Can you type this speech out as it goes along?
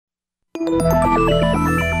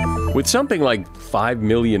With something like 5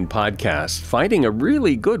 million podcasts, finding a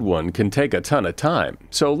really good one can take a ton of time.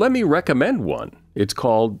 So let me recommend one. It's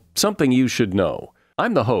called Something You Should Know.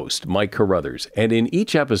 I'm the host, Mike Carruthers, and in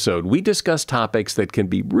each episode, we discuss topics that can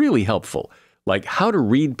be really helpful, like how to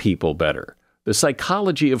read people better, the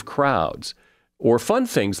psychology of crowds, or fun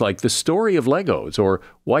things like the story of Legos, or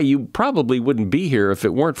why you probably wouldn't be here if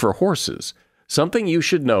it weren't for horses. Something You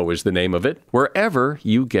Should Know is the name of it, wherever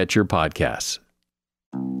you get your podcasts.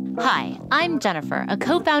 Hi, I'm Jennifer, a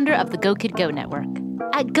co-founder of the Go Kid Go network.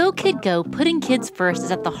 At Go Kid Go, putting kids first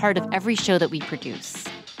is at the heart of every show that we produce.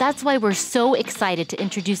 That's why we're so excited to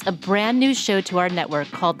introduce a brand new show to our network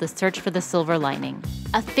called The Search for the Silver Lining,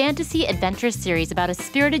 a fantasy adventure series about a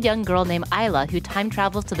spirited young girl named Isla who time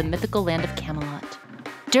travels to the mythical land of Camelot.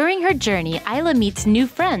 During her journey, Isla meets new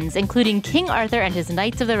friends, including King Arthur and his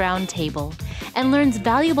Knights of the Round Table, and learns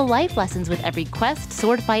valuable life lessons with every quest,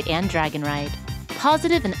 sword fight, and dragon ride.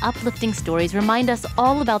 Positive and uplifting stories remind us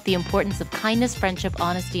all about the importance of kindness, friendship,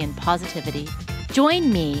 honesty, and positivity.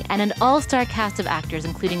 Join me and an all-star cast of actors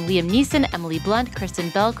including Liam Neeson, Emily Blunt,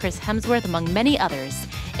 Kristen Bell, Chris Hemsworth, among many others,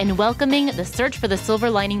 in welcoming the Search for the Silver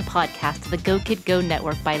Lining podcast to the Go Kid Go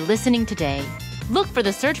network by listening today. Look for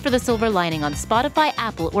the Search for the Silver Lining on Spotify,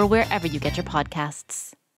 Apple, or wherever you get your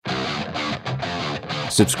podcasts.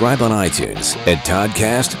 Subscribe on iTunes at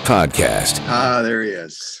Toddcast Podcast. There he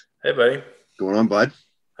is. Hey, buddy. Going on, bud?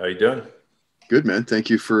 How you doing? Good, man. Thank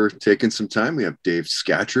you for taking some time. We have Dave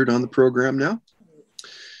Scatchard on the program now.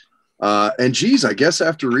 And geez, I guess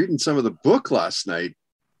after reading some of the book last night,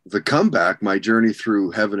 The Comeback, My Journey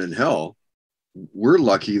Through Heaven and Hell, we're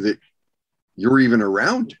lucky that you're even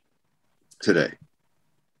around today.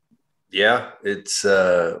 Yeah, it's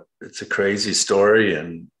a crazy story,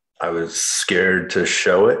 and I was scared to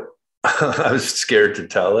show it. I was scared to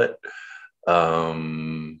tell it.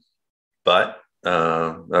 But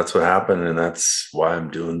that's what happened, and that's why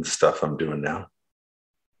I'm doing the stuff I'm doing now.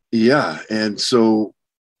 Yeah. And so,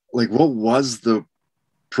 like, what was the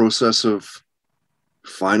process of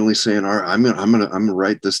finally saying, all right, I'm gonna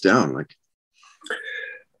write this down? Like,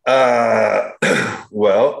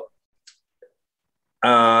 well,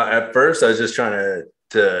 at first I was just trying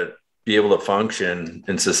to be able to function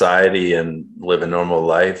in society and live a normal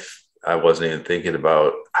life. I wasn't even thinking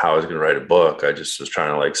about how I was going to write a book. I just was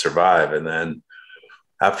trying to like survive. And then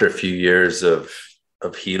after a few years of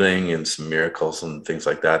healing and some miracles and things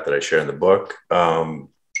like that I share in the book, I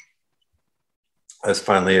was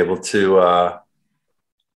finally able to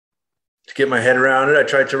get my head around it. I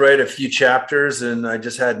tried to write a few chapters and I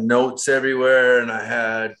just had notes everywhere, and I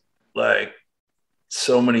had like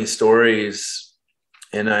so many stories.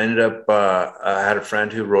 And I ended up, I had a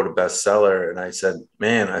friend who wrote a bestseller, and I said,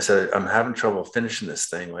 I'm having trouble finishing this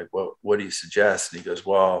thing. Like, what do you suggest? And he goes,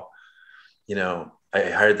 well, I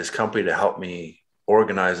hired this company to help me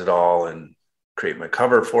organize it all and create my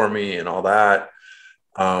cover for me and all that.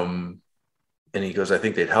 And he goes, I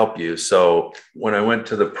think they'd help you. So when I went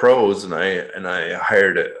to the pros and I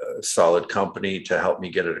hired a solid company to help me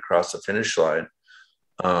get it across the finish line,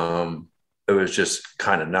 it was just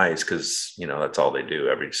kind of nice because, that's all they do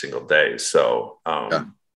every single day. So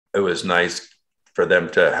It was nice for them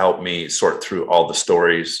to help me sort through all the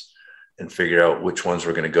stories and figure out which ones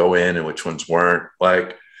were going to go in and which ones weren't.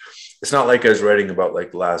 Like, it's not like I was writing about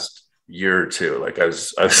like the last year or two. Like I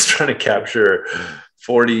was trying to capture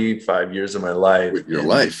 45 years of my life. With your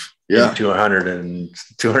life. Yeah.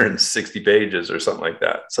 260 pages or something like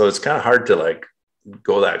that. So it's kind of hard to like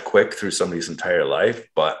go that quick through somebody's entire life,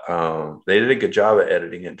 but they did a good job of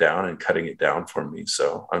editing it down and cutting it down for me.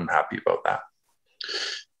 So I'm happy about that.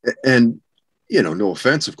 And, no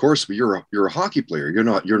offense, of course, but you're a hockey player. You're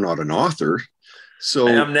not an author. So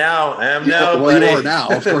I am now. Well, buddy. You are now.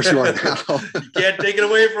 Of course you are now. You can't take it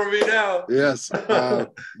away from me now. Yes.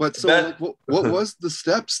 But so what was the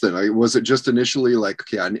steps then? Was it just initially like,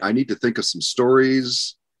 okay, I need to think of some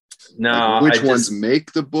stories? No. Like which ones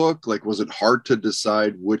make the book? Like, was it hard to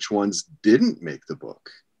decide which ones didn't make the book?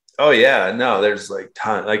 Oh yeah, no, there's like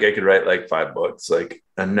ton. Like I could write like 5 books. Like,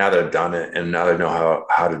 and now that I've done it, and now that I know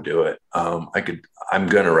how to do it, I'm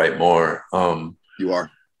gonna write more. You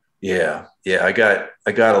are. Yeah. I got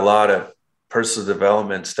a lot of personal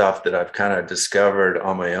development stuff that I've kind of discovered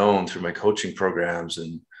on my own through my coaching programs,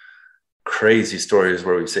 and crazy stories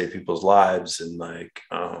where we save people's lives, and like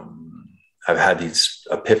I've had these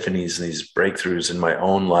epiphanies and these breakthroughs in my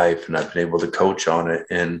own life, and I've been able to coach on it.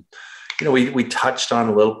 And, we touched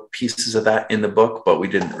on little pieces of that in the book, but we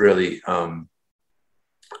didn't really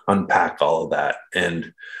unpack all of that.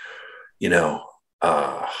 And,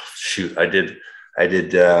 I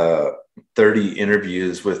did 30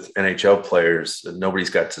 interviews with NHL players that nobody's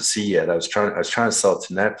got to see yet. I was trying to sell it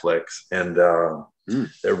to Netflix, and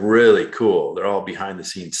they're really cool. They're all behind the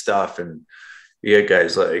scenes stuff. And you get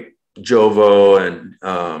guys like Jovo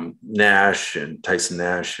and Nash and Tyson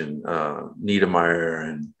Nash and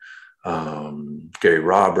Niedermeyer and Gary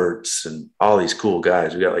Roberts and all these cool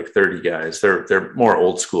guys. We got like 30 guys. They're more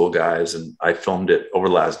old school guys, and I filmed it over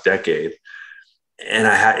the last decade. And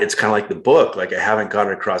it's kind of like the book. Like, I haven't got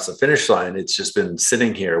it across the finish line. It's just been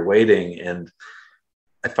sitting here waiting. And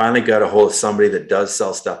I finally got a hold of somebody that does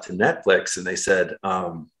sell stuff to Netflix. And they said,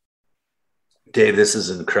 Dave, this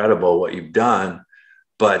is incredible what you've done,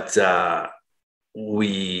 but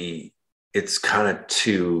it's kind of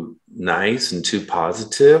too nice and too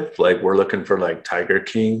positive. Like, we're looking for like Tiger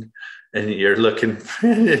King, and you're looking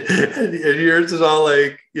and yours is all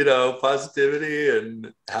like, you know, positivity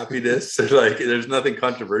and happiness. And like, there's nothing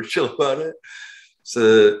controversial about it.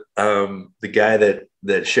 So the guy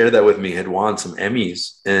that shared that with me had won some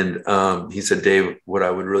Emmys, and he said, Dave, what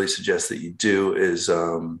I would really suggest that you do is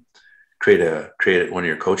create one of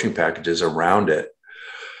your coaching packages around it.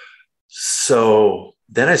 So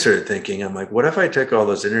then I started thinking, I'm like, what if I took all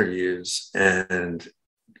those interviews and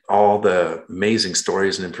all the amazing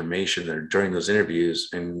stories and information that are during those interviews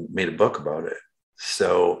and made a book about it?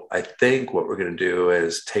 So I think what we're going to do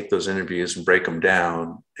is take those interviews and break them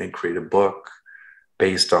down and create a book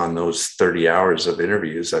based on those 30 hours of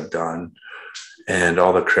interviews I've done and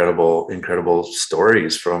all the incredible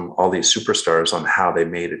stories from all these superstars on how they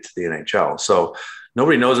made it to the NHL. So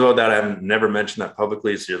nobody knows about that. I've never mentioned that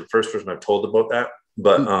publicly. So you're the first person I've told about that.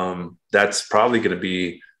 But that's probably going to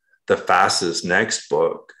be the fastest next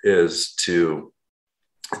book. It's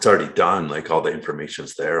already done. Like, all the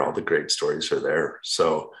information's there. All the great stories are there.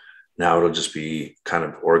 So now it'll just be kind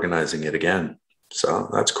of organizing it again. So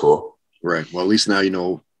that's cool. Right. Well, at least now you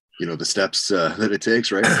know the steps that it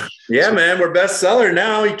takes, right? Yeah, so, man, we're bestseller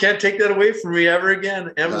now. You can't take that away from me ever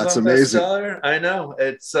again. Amazon that's amazing. Bestseller. I know.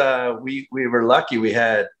 It's we were lucky. We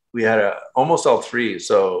had almost all three.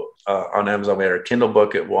 So on Amazon, we had our Kindle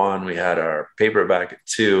book at 1. We had our paperback at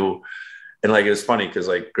 2. And like, it was funny because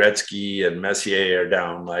like Gretzky and Messier are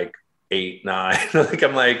down like 8, 9. Like,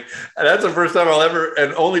 I'm like, that's the first time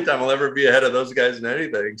and only time I'll ever be ahead of those guys in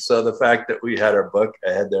anything. So the fact that we had our book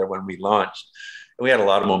ahead there when we launched, and we had a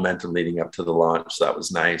lot of momentum leading up to the launch. So that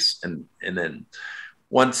was nice. And then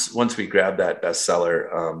once we grabbed that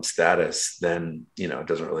bestseller status, then, you know, it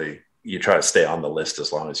doesn't really, you try to stay on the list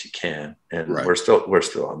as long as you can. And right. we're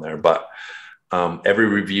still on there, but every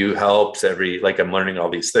review helps. Like, I'm learning all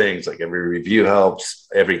these things, like every review helps,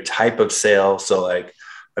 every type of sale. So like,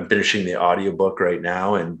 I'm finishing the audiobook right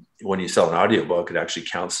now. And when you sell an audiobook, it actually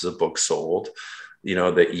counts as a book sold. You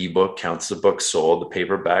know, the ebook counts as a book sold, the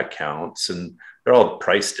paperback counts, and they're all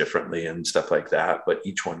priced differently and stuff like that, but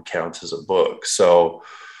each one counts as a book. So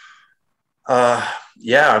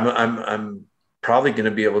I'm probably going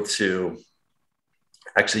to be able to,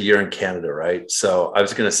 actually, you're in Canada, right? So I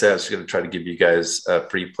was going to try to give you guys a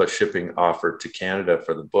free plus shipping offer to Canada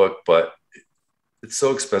for the book, but it's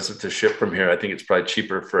so expensive to ship from here. I think it's probably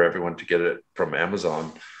cheaper for everyone to get it from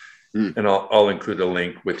Amazon. And I'll include a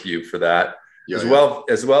link with you for that. As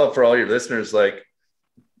well for all your listeners. Like,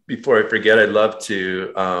 before I forget, I'd love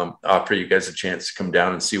to offer you guys a chance to come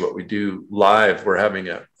down and see what we do live. We're having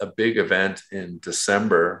a big event in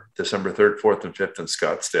December 3rd, 4th, and 5th in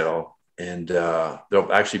Scottsdale. And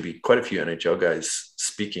there'll actually be quite a few NHL guys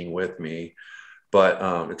speaking with me,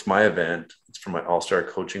 but it's my event. It's for my all-star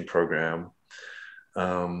coaching program.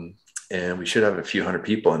 And we should have a few hundred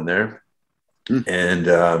people in there. And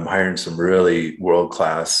I'm hiring some really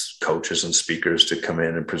world-class coaches and speakers to come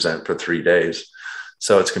in and present for 3 days.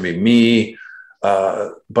 So it's going to be me,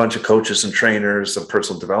 a bunch of coaches and trainers, some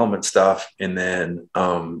personal development stuff, and then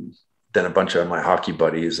a bunch of my hockey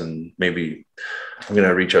buddies. And maybe I'm going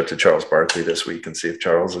to reach out to Charles Barkley this week and see if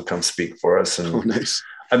Charles will come speak for us. And nice.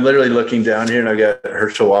 I'm literally looking down here, and I got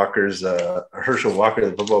Herschel Walker,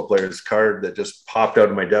 the football player's card that just popped out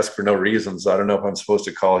of my desk for no reason. So I don't know if I'm supposed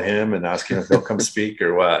to call him and ask him if he'll come speak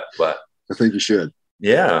or what. But I think you should.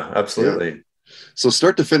 Yeah, absolutely. Yeah. So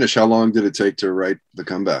start to finish, how long did it take to write The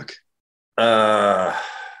Comeback? 5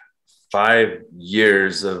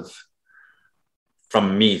 years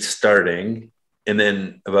from me starting, and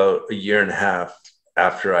then about a year and a half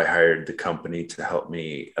after I hired the company to help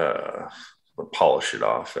me polish it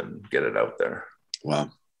off and get it out there.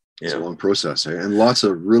 Wow. It's a long process, eh? And lots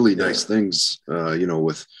of really nice things,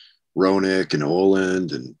 with Roenick and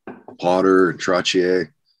Oland and Potter and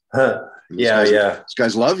Trottier. These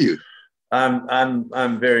guys love you.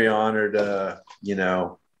 I'm very honored. The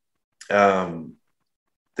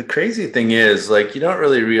the crazy thing is, like, you don't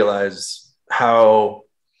really realize how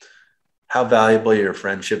valuable your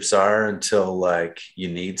friendships are until like you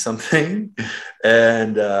need something.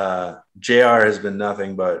 And JR has been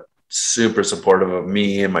nothing but super supportive of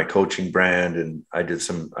me and my coaching brand. And I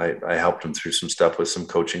helped him through some stuff with some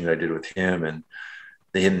coaching that I did with him. And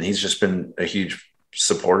he's just been a huge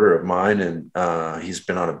supporter of mine. And he's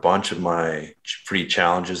been on a bunch of my free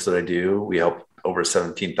challenges that I do. We helped over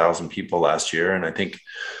 17,000 people last year. And I think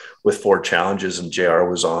with 4 challenges, and JR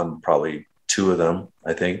was on probably 2 of them,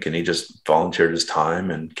 I think. And he just volunteered his time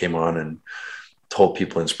and came on and told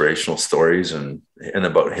people inspirational stories and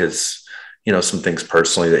about his, you know, some things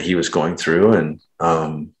personally that he was going through. And,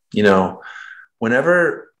 you know,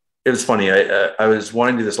 whenever it was funny, I was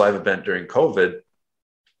wanting to do this live event during COVID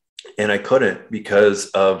and I couldn't because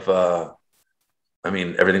of,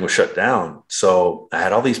 everything was shut down. So I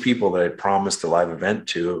had all these people that I promised a live event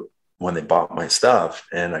to when they bought my stuff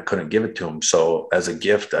and I couldn't give it to them. So as a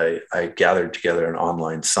gift, I gathered together an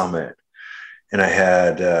online summit and I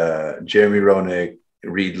had Jeremy Roenick,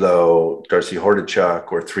 Reed Lowe, Darcy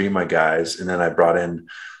Hordachuk were 3 of my guys. And then I brought in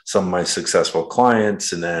some of my successful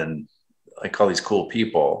clients and then like all these cool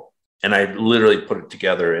people. And I literally put it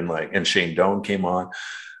together in like, and Shane Doan came on,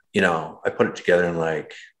 you know, I put it together in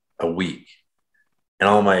like a week. And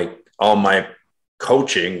all my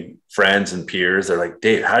coaching friends and peers, they're like,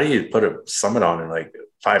 Dave, how do you put a summit on in like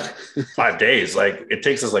five days? Like it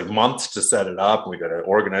takes us like months to set it up. And we got to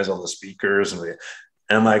organize all the speakers and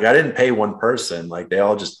I'm like, I didn't pay one person. Like they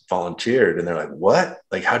all just volunteered and they're like, what?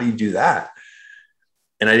 Like, how do you do that?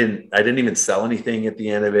 And I didn't even sell anything at the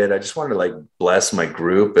end of it. I just wanted to like bless my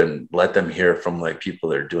group and let them hear from like people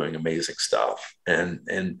that are doing amazing stuff.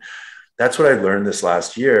 And that's what I learned this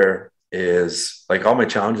last year is like all my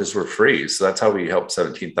challenges were free. So that's how we helped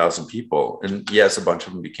 17,000 people. And yes, a bunch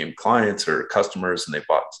of them became clients or customers and they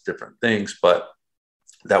bought different things, but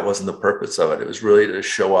that wasn't the purpose of it. It was really to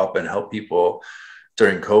show up and help people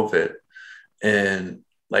during COVID. And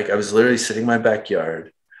like, I was literally sitting in my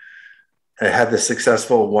backyard. I had this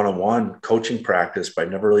successful one-on-one coaching practice, but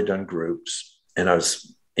I'd never really done groups. And I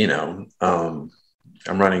was, you know, I'm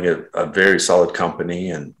running a very solid company.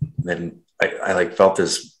 And then I like felt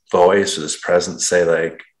this voice or this presence say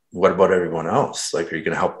like, what about everyone else? Like, are you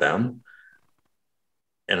going to help them?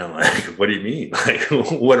 And I'm like, what do you mean? Like,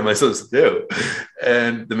 what am I supposed to do?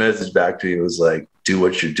 And the message back to me was like, do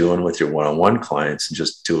what you're doing with your one-on-one clients and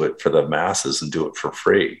just do it for the masses and do it for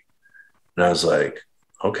free. And I was like,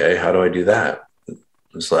 okay, how do I do that? It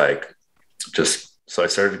was like, so I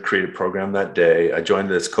started to create a program that day. I joined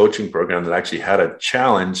this coaching program that actually had a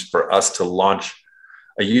challenge for us to launch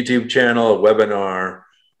a YouTube channel, a webinar,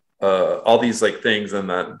 all these like things. And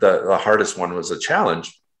the hardest one was a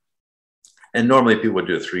challenge. And normally people would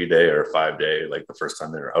do a 3-day or a 5-day, like the first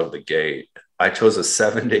time they were out of the gate. I chose a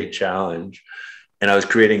 7-day challenge and I was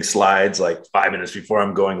creating slides like 5 minutes before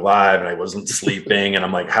I'm going live and I wasn't sleeping. And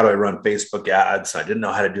I'm like, how do I run Facebook ads? I didn't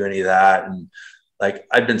know how to do any of that. And like,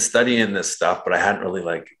 I'd been studying this stuff, but I hadn't really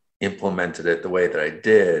like implemented it the way that I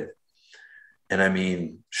did. And I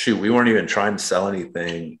mean, shoot, we weren't even trying to sell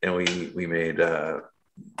anything. And we made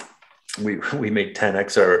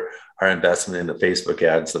 10x our investment into Facebook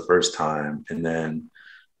ads the first time, and then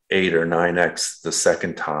 8 or 9x the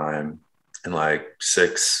second time, and like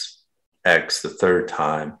 6x the third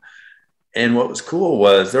time. And what was cool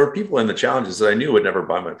was there were people in the challenges that I knew would never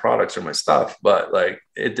buy my products or my stuff, but like,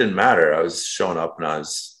 it didn't matter. I was showing up and I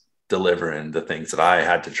was delivering the things that I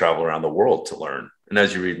had to travel around the world to learn. And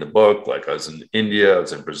as you read in the book, like I was in India, I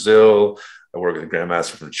was in Brazil, I worked with a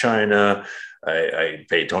grandmaster from China. I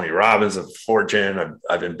paid Tony Robbins a fortune.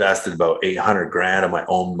 I've invested about $800,000 of my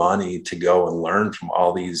own money to go and learn from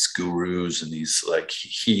all these gurus and these like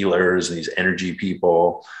healers and these energy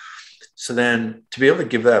people. So then to be able to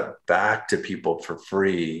give that back to people for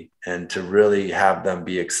free and to really have them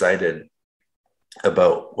be excited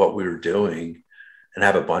about what we were doing and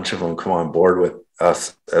have a bunch of them come on board with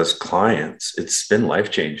us as clients, it's been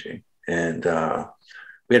life-changing. And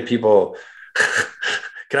we had people...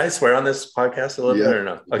 Can I swear on this podcast a little bit or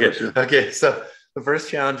no? Okay. Sure. Okay. So the first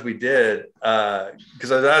challenge we did, because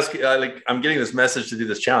I was asking, I'm getting this message to do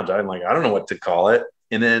this challenge. I'm like, I don't know what to call it.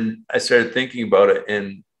 And then I started thinking about it.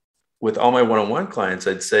 And with all my one-on-one clients,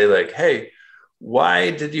 I'd say like, hey,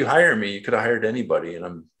 why did you hire me? You could have hired anybody.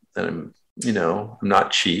 And I'm, you know, I'm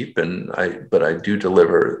not cheap but I do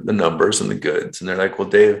deliver the numbers and the goods. And they're like, well,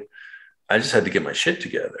 Dave, I just had to get my shit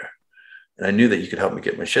together. And I knew that you could help me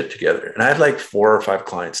get my shit together. And I had like 4 or 5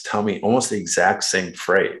 clients tell me almost the exact same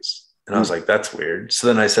phrase. And I was like, that's weird. So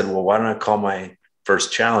then I said, well, why don't I call my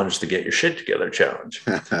first challenge to get your shit together challenge.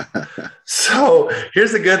 So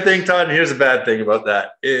here's the good thing, Todd, and here's the bad thing about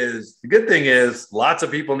that is the good thing is lots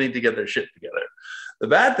of people need to get their shit together. The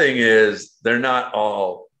bad thing is they're not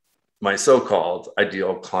all my so-called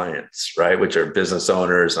ideal clients, right? Which are business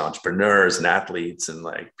owners, entrepreneurs, and athletes, and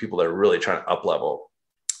like people that are really trying to up level.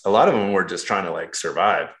 A lot of them were just trying to like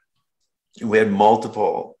survive. We had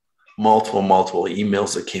multiple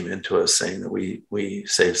emails that came into us saying that we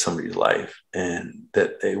saved somebody's life and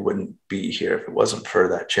that they wouldn't be here if it wasn't for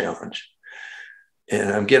that challenge. And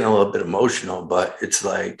I'm getting a little bit emotional, but it's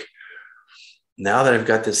like, now that I've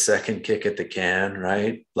got this second kick at the can,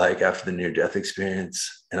 right? Like after the near-death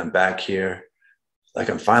experience, and I'm back here, like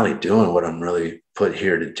I'm finally doing what I'm really put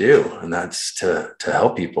here to do. And that's to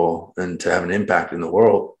help people and to have an impact in the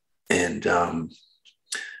world. And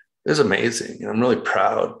it was amazing. And I'm really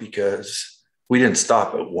proud because we didn't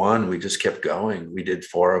stop at one. We just kept going. We did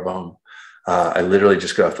 4 of them. I literally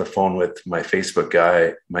just got off the phone with my Facebook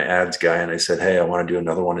guy, my ads guy, and I said, hey, I want to do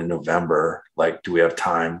another one in November. Like, do we have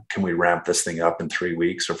time? Can we ramp this thing up in 3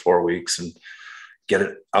 weeks or 4 weeks and get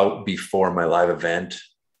it out before my live event?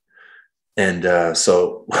 And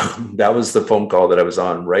so that was the phone call that I was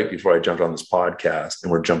on right before I jumped on this podcast.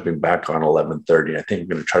 And we're jumping back on 11:30. I think I'm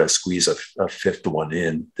going to try to squeeze a 5th one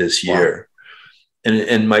in this year. Wow.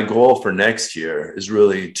 And my goal for next year is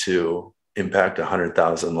really to impact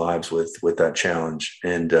 100,000 lives with that challenge.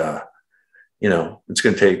 And, it's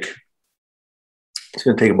going to take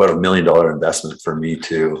about $1 million investment for me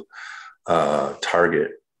to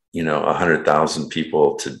target, 100,000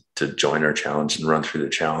 people to join our challenge and run through the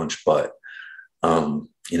challenge. But,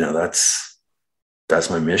 that's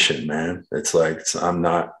my mission, man. It's like, I'm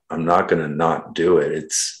not going to not do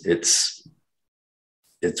it. It's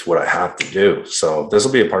what I have to do. So this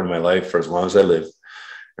will be a part of my life for as long as I live.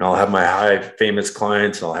 And I'll have my high famous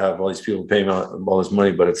clients and I'll have all these people paying me all this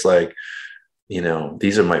money, but it's like,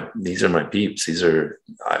 these are my peeps. These are,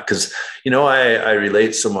 cause I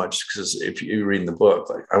relate so much because if you read in the book,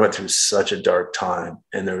 like I went through such a dark time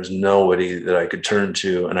and there was nobody that I could turn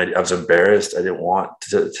to. And I was embarrassed. I didn't want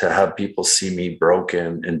to have people see me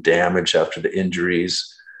broken and damaged after the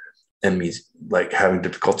injuries and me like having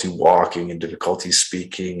difficulty walking and difficulty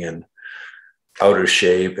speaking and out of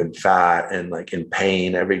shape and fat and like in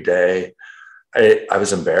pain every day. I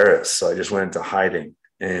was embarrassed. So I just went into hiding.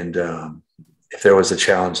 And if there was a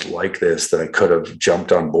challenge like this that I could have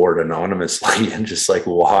jumped on board anonymously and just like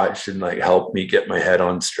watched and like helped me get my head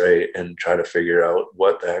on straight and try to figure out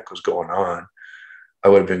what the heck was going on, I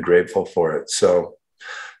would have been grateful for it. So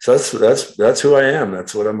that's who I am.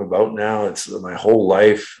 That's what I'm about now. It's my whole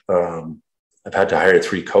life. I've had to hire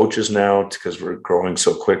 3 coaches now because we're growing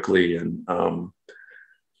so quickly. And,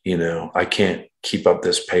 I can't keep up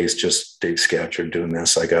this pace, just Dave Scatchard doing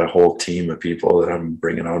this. I got a whole team of people that I'm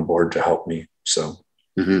bringing on board to help me. So,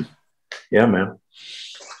 yeah, man.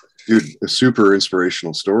 Dude, a super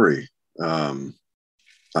inspirational story.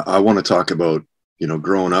 I want to talk about,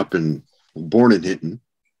 growing up born in Hinton,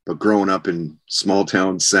 but growing up in small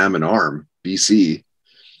town Salmon Arm, BC.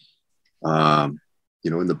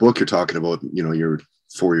 In the book, you're talking about, you're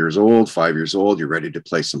 4 years old, 5 years old, you're ready to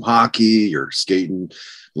play some hockey, you're skating,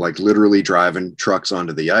 like literally driving trucks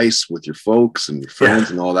onto the ice with your folks and your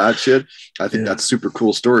friends and all that shit. I think that's a super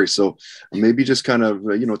cool story. So maybe just kind of,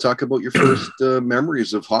 talk about your first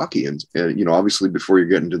memories of hockey and, obviously before you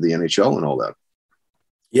get into the NHL and all that.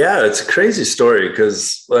 Yeah, it's a crazy story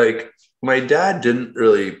because like my dad didn't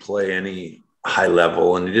really play any high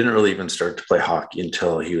level and he didn't really even start to play hockey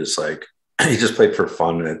until he was like, he just played for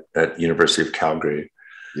fun at University of Calgary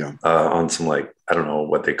on some like, I don't know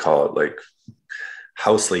what they call it, like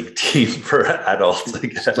house league team for adults, I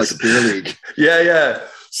guess. Like a beer league. Yeah.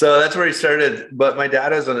 So that's where he started. But my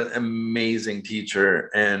dad is an amazing teacher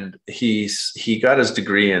and he got his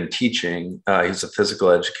degree in teaching. He's a physical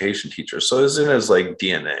education teacher. So it was in his like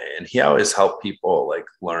DNA and he always helped people like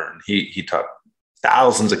learn. He taught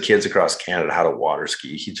thousands of kids across Canada how to water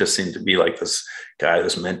ski. He just seemed to be like this guy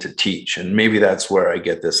that's meant to teach. And maybe that's where I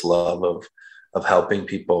get this love of helping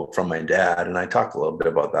people from my dad. And I talk a little bit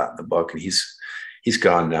about that in the book and he's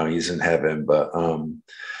gone now, he's in heaven, but,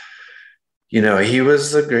 he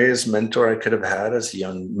was the greatest mentor I could have had as a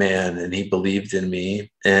young man and he believed in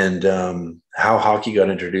me. And, how hockey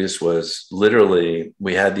got introduced was literally,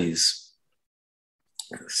 we had these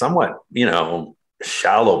somewhat,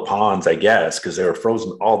 shallow ponds, I guess, because they were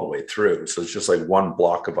frozen all the way through. So it's just like one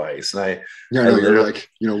block of ice. And you're like,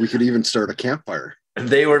 we could even start a campfire.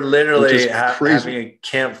 They were literally having a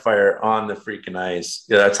campfire on the freaking ice.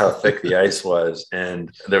 Yeah, that's how thick the ice was.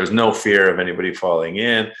 And there was no fear of anybody falling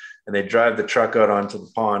in. and they drive the truck out onto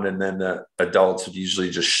the pond, and then the adults would usually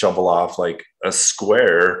just shovel off like a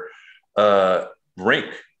square rink.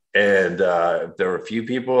 And if there were a few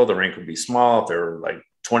people, the rink would be small. If there were like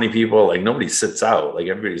 20 people, like nobody sits out, like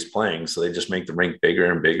everybody's playing. So they just make the rink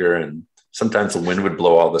bigger and bigger. And sometimes the wind would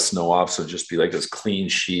blow all the snow off. So it'd just be like this clean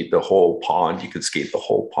sheet, the whole pond. You could skate the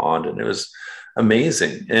whole pond, and it was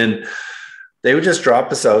amazing. And they would just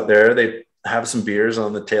drop us out there. They'd have some beers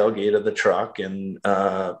on the tailgate of the truck, and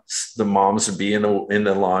the moms would be in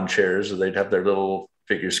the lawn chairs, or they'd have their little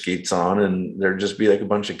figure skates on, and there'd just be like a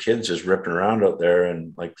bunch of kids just ripping around out there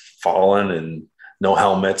and like falling, and no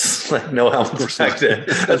helmets, like no helmets protected.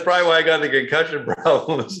 That's probably why I got the concussion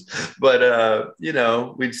problems. But,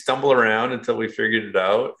 we'd stumble around until we figured it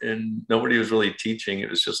out, and nobody was really teaching. It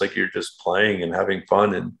was just like, you're just playing and having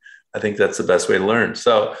fun. And I think that's the best way to learn.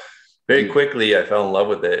 So very quickly I fell in love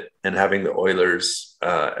with it, and having the Oilers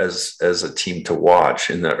as a team to watch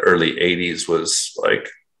in the early 80s was like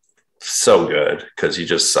so good, because you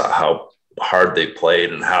just saw how hard they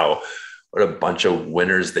played and what a bunch of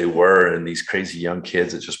winners they were, and these crazy young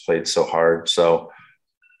kids that just played so hard. So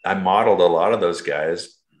I modeled a lot of those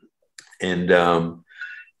guys. And,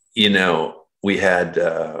 we had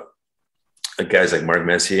guys like Mark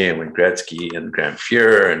Messier and Wayne Gretzky and Grant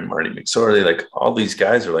Fuhrer and Marty McSorley. Like, all these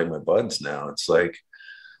guys are like my buds now. It's like,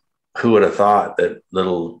 who would have thought that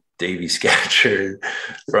little Davey Scatchard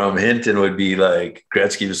from Hinton would be like,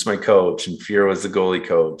 Gretzky was my coach, and Fuhrer was the goalie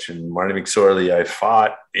coach, and Marty McSorley I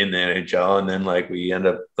fought in the NHL, and then like we end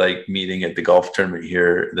up like meeting at the golf tournament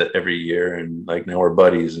here every year, and like now we're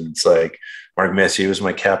buddies. And it's like, Mark Messier was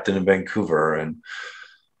my captain in Vancouver, and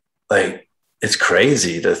like, it's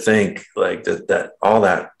crazy to think like that all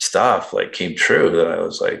that stuff like came true, that I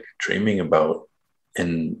was like dreaming about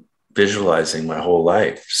and visualizing my whole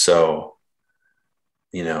life. So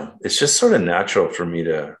it's just sort of natural for me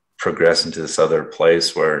to progress into this other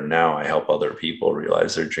place where now I help other people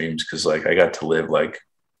realize their dreams, because like I got to live like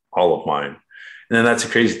all of mine. And then that's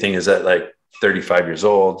the crazy thing, is that like 35 years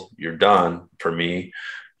old, you're done. For me,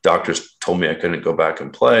 doctors told me I couldn't go back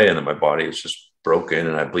and play, and then my body is just broken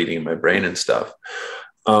and I'm bleeding in my brain and stuff.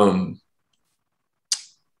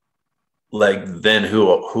 Like, then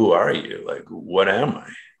who are you? Like, what am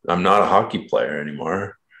I? I'm not a hockey player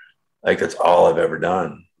anymore. Like, that's all I've ever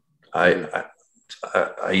done. I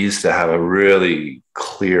used to have a really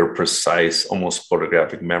clear, precise, almost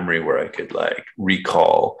photographic memory where I could like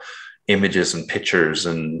recall images and pictures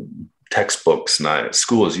and textbooks, and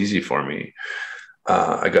school was easy for me.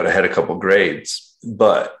 I got ahead a couple grades,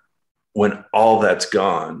 but when all that's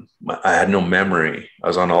gone, I had no memory. I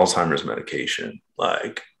was on Alzheimer's medication.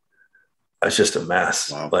 Like, I was just a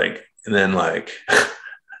mess. Wow. Like, and then like,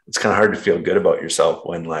 it's kind of hard to feel good about yourself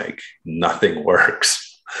when like nothing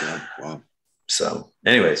works. Yeah, wow. So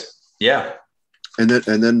anyways, yeah. And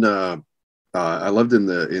then I loved in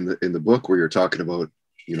the book where you're talking about,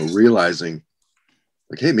 realizing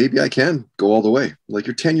like, hey, maybe I can go all the way. Like,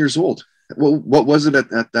 you're 10 years old. Well, what was it at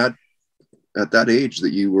that age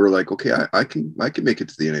that you were like, okay, I can make it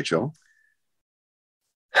to the NHL?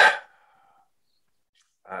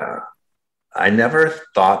 I never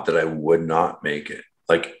thought that I would not make it.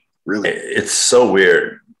 Like, really, it's so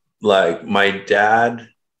weird. Like, my dad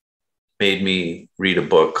made me read a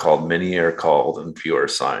book called Many Are Called and Few Are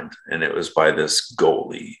Signed. And it was by this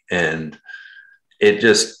goalie. And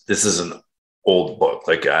this is an old book.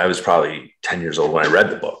 Like, I was probably 10 years old when I read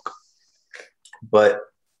the book. But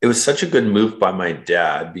it was such a good move by my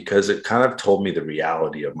dad, because it kind of told me the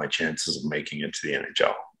reality of my chances of making it to the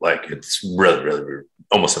NHL. Like, it's really, really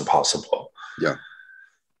almost impossible. Yeah.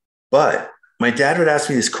 But my dad would ask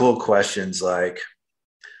me these cool questions. Like,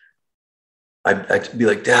 I'd be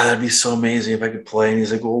like, Dad, that'd be so amazing if I could play. And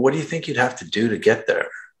he's like, well, what do you think you'd have to do to get there?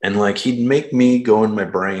 And like, he'd make me go in my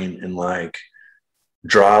brain and like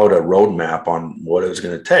draw out a roadmap on what it was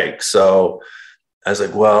going to take. So I was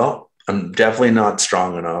like, well, I'm definitely not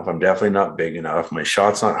strong enough. I'm definitely not big enough. My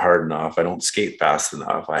shot's not hard enough. I don't skate fast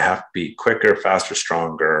enough. I have to be quicker, faster,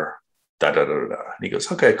 stronger, da, da, da, da, da. And he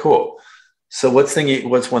goes, okay, cool. So what's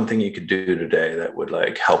one thing you could do today that would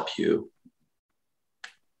like help you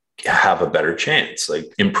have a better chance,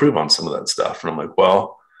 like improve on some of that stuff? And I'm like,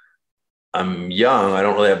 well, I'm young. I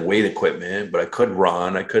don't really have weight equipment, but I could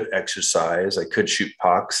run. I could exercise. I could shoot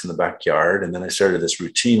pucks in the backyard. And then I started this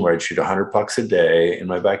routine where I'd shoot 100 pucks a day in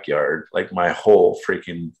my backyard, like my whole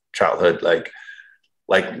freaking childhood, like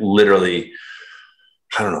literally,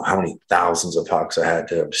 I don't know how many thousands of pucks I had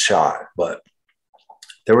to have shot, but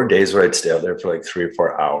there were days where I'd stay out there for like 3 or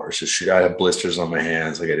 4 hours to shoot. I had blisters on my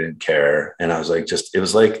hands. Like, I didn't care. And I was like, it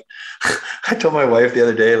was like, I told my wife the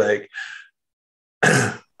other day, like,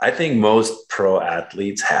 I think most pro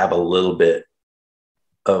athletes have a little bit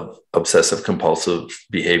of obsessive compulsive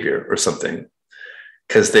behavior or something,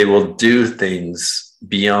 because they will do things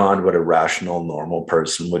beyond what a rational, normal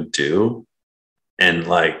person would do and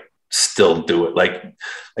like still do it. Like,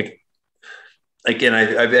 and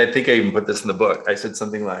I think I even put this in the book. I said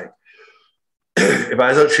something like, if I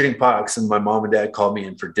was out shooting pucks and my mom and dad called me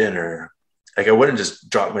in for dinner, like I wouldn't just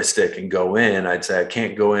drop my stick and go in. I'd say I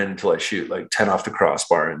can't go in until I shoot like 10 off the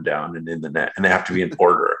crossbar and down and in the net, and they have to be in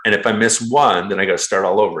order. And if I miss one, then I got to start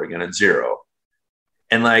all over again at 0.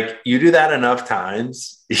 And like you do that enough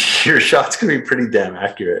times, your shot's gonna be pretty damn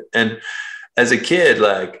accurate. And as a kid,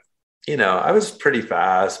 like, you know, I was pretty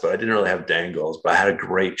fast, but I didn't really have dangles, but I had a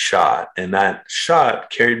great shot. And that shot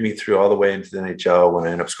carried me through all the way into the NHL when I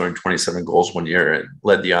ended up scoring 27 goals one year and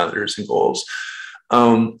led the Islanders in goals.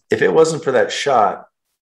 If it wasn't for that shot,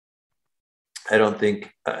 I don't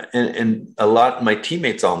think, and a lot of my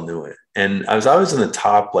teammates all knew it. And I was always in the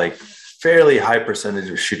top, like fairly high percentage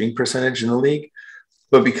of shooting percentage in the league.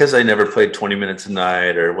 But because I never played 20 minutes a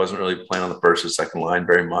night or wasn't really playing on the first or second line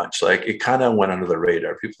very much, like it kind of went under the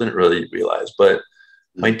radar. People didn't really realize, but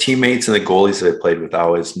my teammates and the goalies that I played with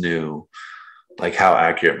always knew like how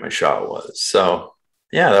accurate my shot was. So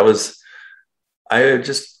yeah, I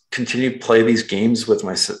just continue to play these games with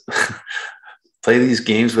myself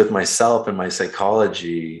and my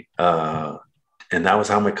psychology. And that was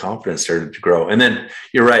how my confidence started to grow. And then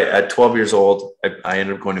you're right. At 12 years old, I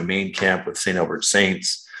ended up going to main camp with St. Albert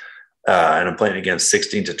Saints. And I'm playing against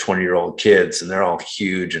 16 to 20-year-old kids, and they're all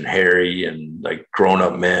huge and hairy and like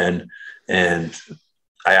grown-up men. And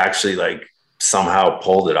I actually like somehow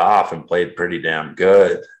pulled it off and played pretty damn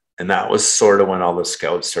good. And that was sort of when all the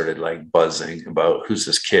scouts started like buzzing about who's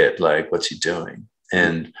this kid? Like, what's he doing?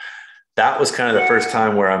 And that was kind of the first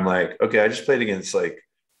time where I'm like, okay, I just played against like,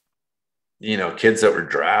 you know, kids that were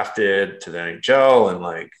drafted to the NHL and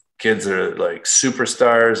like kids that are like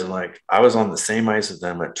superstars. And like, I was on the same ice as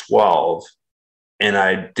them at 12 and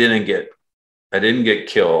I didn't get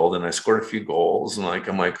killed, and I scored a few goals. And like,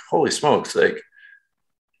 I'm like, holy smokes. Like,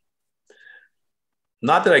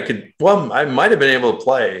 not that I could, well, I might've been able to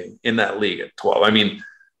play in that league at 12. I mean,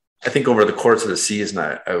 I think over the course of the season,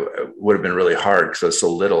 I would have been really hard because I was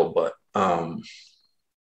so little, but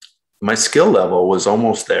my skill level was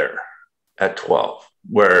almost there at 12,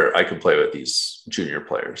 where I could play with these junior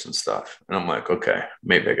players and stuff. And I'm like, okay,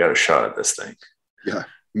 maybe I got a shot at this thing. Yeah,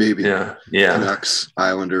 maybe. Yeah. Canucks,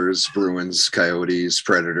 Islanders, Bruins, Coyotes,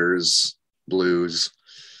 Predators, Blues.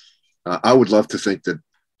 I would love to think that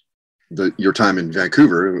your time in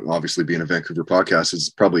Vancouver, obviously being a Vancouver podcast, is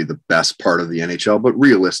probably the best part of the NHL, but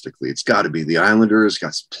realistically, it's got to be the Islanders.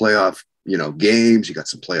 Got some playoff, games. You got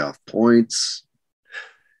some playoff points.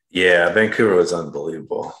 Yeah, Vancouver was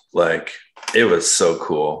unbelievable. Like, it was so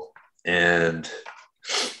cool. And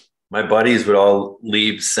my buddies would all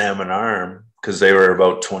leave Salmon Arm because they were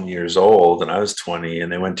about 20 years old and I was 20,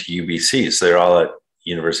 and they went to UBC. So they're all at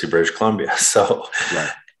University of British Columbia. So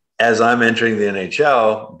right. As I'm entering the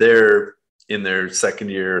NHL, they're in their second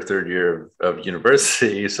year or third year of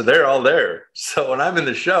university. So they're all there. So when I'm in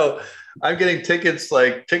the show, I'm getting ticket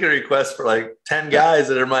requests for like 10 guys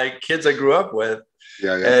that are my kids I grew up with.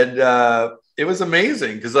 Yeah. And it was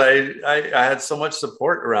amazing because I had so much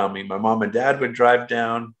support around me. My mom and dad would drive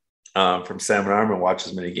down from Salmon Arm and watch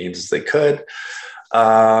as many games as they could.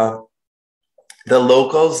 The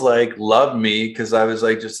locals loved me because I was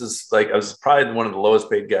I was probably one of the lowest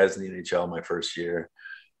paid guys in the NHL my first year.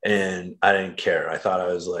 And I didn't care. I thought I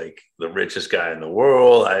was like the richest guy in the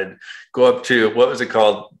world. I'd go up to, what was it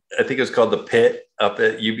called? I think it was called the Pit up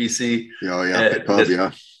at UBC. Oh yeah, Pit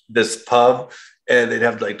Pub, this pub. And they'd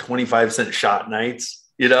have like 25-cent shot nights,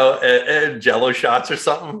 and Jello shots or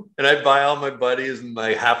something. And I'd buy all my buddies and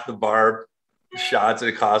like half the bar shots. And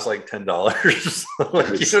it cost like $10. Nice.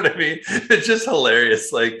 You know what I mean? It's just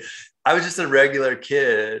hilarious. Like, I was just a regular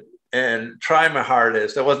kid and trying my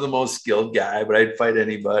hardest. I wasn't the most skilled guy, but I'd fight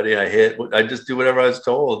anybody. I'd just do whatever I was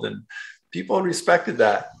told. And people respected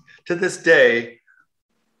that. To this day,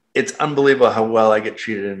 it's unbelievable how well I get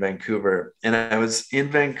treated in Vancouver. And I was in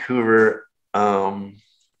Vancouver,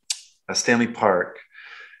 at Stanley Park,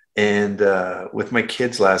 and with my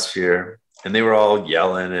kids last year, and they were all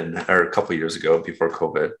yelling, or a couple of years ago before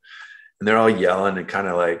COVID, and they're all yelling and kind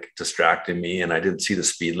of like distracting me, and I didn't see the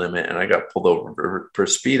speed limit, and I got pulled over for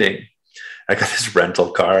speeding. I got this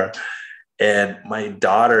rental car, and my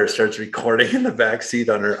daughter starts recording in the back seat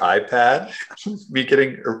on her iPad, me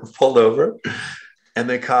getting pulled over, and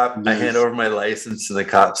the cop, nice. I hand over my license, and the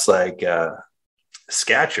cop's like,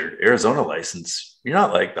 Scatchard, Arizona license. You're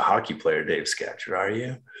not like the hockey player Dave Scatchard, are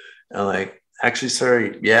you? And I'm like, actually,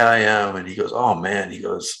 sir, yeah, I am. And he goes, oh man, he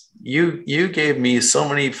goes, you gave me so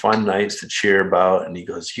many fun nights to cheer about. And he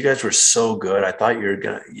goes, you guys were so good. I thought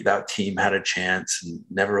that team had a chance and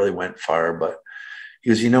never really went far. But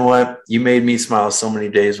he goes, you know what? You made me smile so many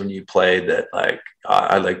days when you played that like,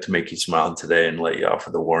 I'd like to make you smile today and let you off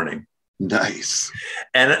with a warning. Nice.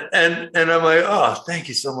 And I'm like, oh, thank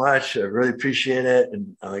you so much. I really appreciate it.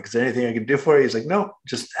 And I'm like, is there anything I can do for you? He's like, no,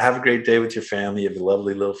 just have a great day with your family. You have a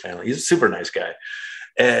lovely little family. He's a super nice guy.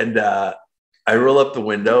 And I roll up the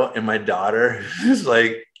window and my daughter, who's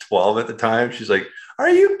like 12 at the time, she's like,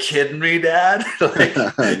 are you kidding me, Dad? Like,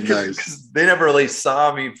 nice. 'cause they never really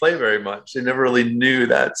saw me play very much. They never really knew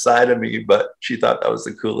that side of me, but she thought that was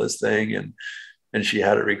the coolest thing. And she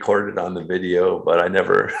had it recorded on the video, but I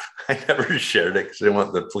never shared it because I didn't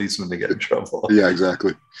want the policeman to get in trouble. Yeah,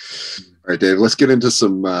 exactly. All right, Dave, let's get into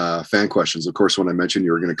some fan questions. Of course, when I mentioned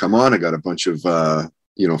you were going to come on, I got a bunch of,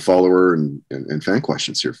 follower and fan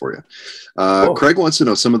questions here for you. Cool. Craig wants to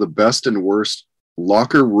know some of the best and worst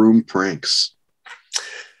locker room pranks.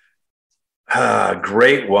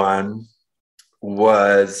 Great one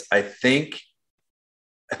was, I think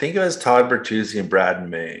it was Todd Bertuzzi and Brad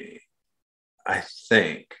May. I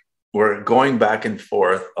think we're going back and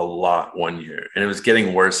forth a lot one year, and it was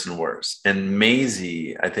getting worse and worse. And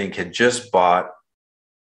Maisie, I think, had just bought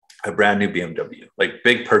a brand new BMW, like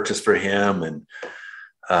big purchase for him. And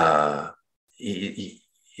he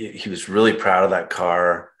was really proud of that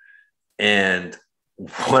car. And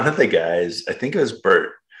one of the guys, I think it was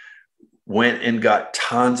Bert, went and got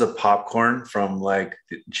tons of popcorn from like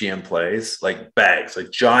the GM place, like bags,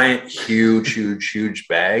 like giant, huge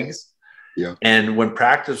bags. Yeah. And when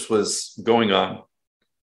practice was going on,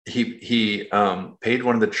 he paid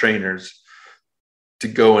one of the trainers to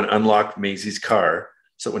go and unlock Maisie's car.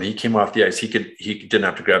 So when he came off the ice, he didn't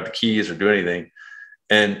have to grab the keys or do anything.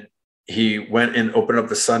 And he went and opened up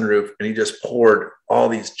the sunroof and he just poured all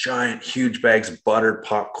these giant, huge bags of buttered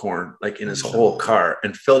popcorn, like in his whole car,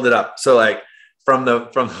 and filled it up. So like from the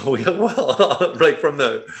wheel well, like from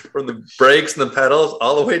the brakes and the pedals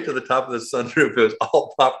all the way to the top of the sunroof, it was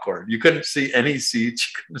all popcorn. You couldn't see any seats,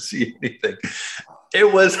 you couldn't see anything.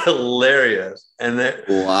 It was hilarious. And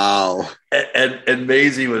wow. And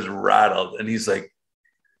Maisie was rattled, and he's like,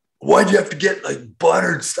 why'd you have to get like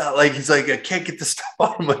buttered stuff? Like, he's like, I can't get this stuff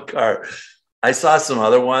out of my car. I saw some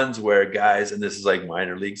other ones where guys, and this is like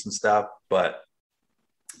minor leagues and stuff, but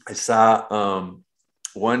I saw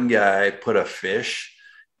one guy put a fish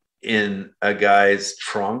in a guy's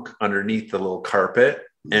trunk underneath the little carpet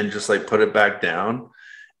and just like put it back down.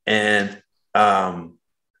 And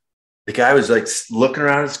the guy was like looking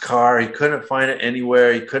around his car. He couldn't find it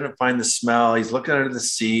anywhere. He couldn't find the smell. He's looking under the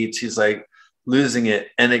seats. He's like losing it.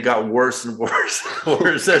 And it got worse and worse and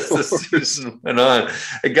worse as the season went on.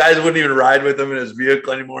 The guys wouldn't even ride with him in his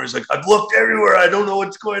vehicle anymore. He's like, I've looked everywhere. I don't know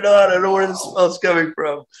what's going on. I don't know where the smell's coming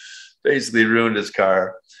from. Basically ruined his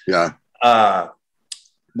car. Yeah.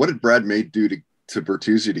 What did Brad May do to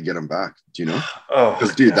Bertuzzi to get him back? Do you know? Oh,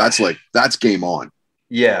 because dude, that's game on.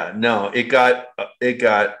 Yeah, no, it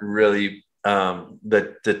got really,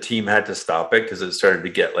 the team had to stop it because it started to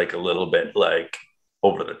get like a little bit like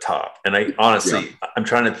over the top. And I honestly, I'm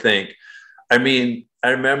trying to think. I mean, I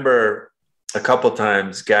remember a couple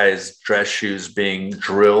times guys' dress shoes being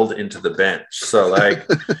drilled into the bench. So like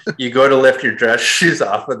you go to lift your dress shoes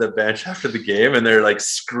off of the bench after the game and they're like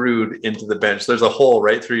screwed into the bench. There's a hole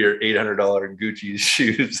right through your $800 Gucci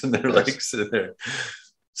shoes and they're like sitting there.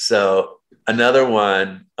 So another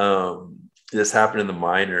one, this happened in the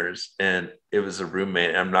minors and it was a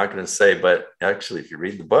roommate. I'm not going to say, but actually if you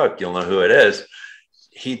read the book, you'll know who it is.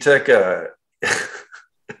 He took a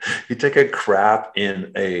crap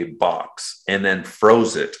in a box and then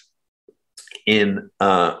froze it in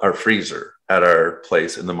our freezer at our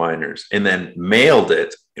place in the minors and then mailed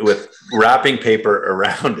it with wrapping paper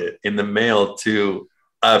around it in the mail to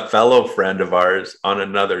a fellow friend of ours on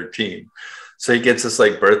another team. So he gets this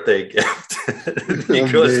like birthday gift. He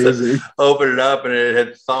goes to open it up and it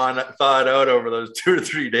had thawed out over those 2 or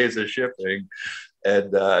 3 days of shipping.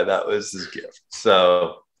 And that was his gift.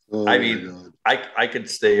 So, I mean, I could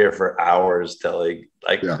stay here for hours telling,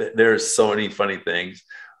 like, there's so many funny things.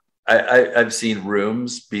 I've seen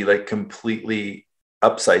rooms be like completely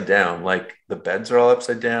upside down. Like the beds are all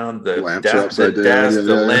upside down, the desk,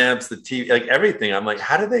 the lamps, the TV, like everything. I'm like,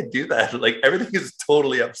 how do they do that? Like everything is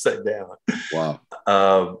totally upside down.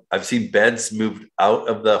 Wow. I've seen beds moved out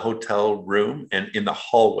of the hotel room and in the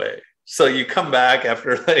hallway. So you come back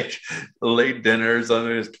after like late dinners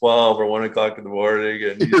on it's 12 or 1 o'clock in the morning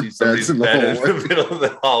and you see somebody's bed in the middle of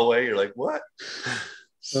the hallway. You're like, what?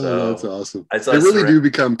 So that's awesome. They really do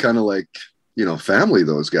become kind of like family,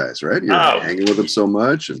 those guys, right? You're hanging with them so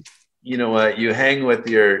much. And you know what? You hang with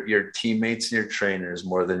your teammates and your trainers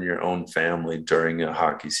more than your own family during a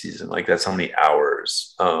hockey season. Like, that's how many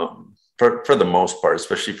hours, for the most part,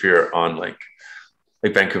 especially if you're on like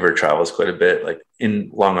Vancouver travels quite a bit. Like in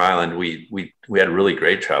Long Island, we had really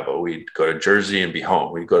great travel. We'd go to Jersey and be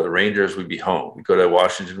home. We'd go to the Rangers, we'd be home. We'd go to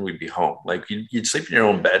Washington, we'd be home. Like you'd sleep in your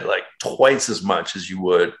own bed like twice as much as you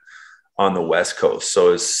would on the West Coast.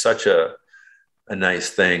 So it's such a nice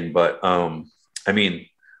thing. But I mean,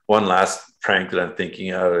 one last prank that I'm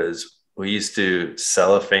thinking of is we used to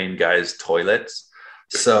cellophane guys' toilets.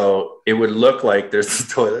 So it would look like there's a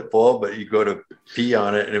toilet bowl, but you go to pee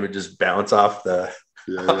on it and it would just bounce off the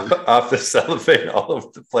off the cellophane all over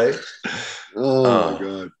the place. Oh my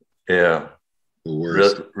God. Yeah. The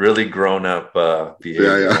worst. Really grown up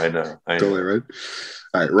behavior. Yeah. I know. Totally right.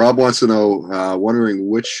 All right. Rob wants to know, wondering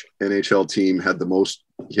which NHL team he had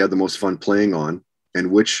the most fun playing on,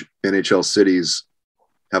 and which NHL cities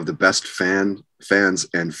have the best fans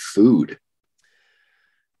and food.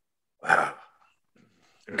 Wow.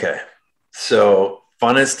 Okay. So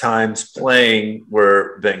funnest times playing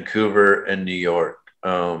were Vancouver and New York.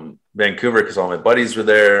 Vancouver, because all my buddies were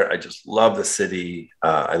there. I just love the city.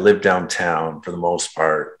 I live downtown for the most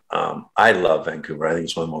part. I love Vancouver. I think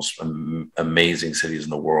it's one of the most amazing cities in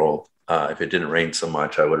the world. If it didn't rain so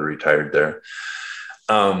much, I would have retired there.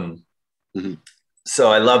 So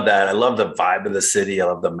I love that. I love the vibe of the city. I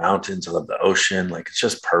love the mountains. I love the ocean. Like, it's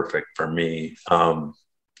just perfect for me. And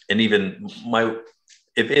even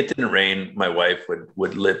if it didn't rain, my wife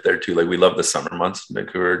would live there too. Like, we love the summer months in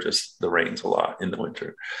Vancouver, just the rains a lot in the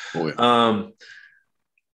winter. Oh, yeah.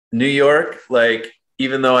 New York, like,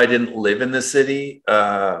 even though I didn't live in the city,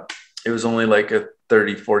 it was only like a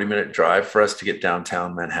 30-40 minute drive for us to get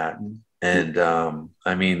downtown Manhattan. And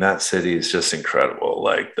I mean, that city is just incredible.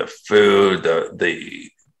 Like, the food, the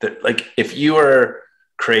like, if you were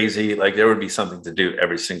crazy, like, there would be something to do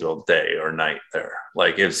every single day or night there.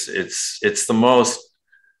 Like, it's the most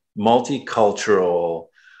multicultural,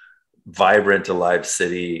 vibrant, alive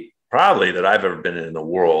city probably that I've ever been in the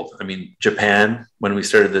world. I mean, Japan, when we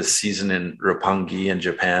started this season in Roppongi in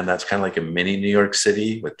Japan, that's kind of like a mini New York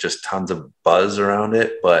City with just tons of buzz around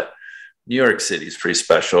it. But New York City is pretty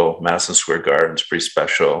special. Madison Square Garden's pretty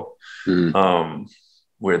special. We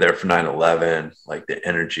were there for 9/11, like the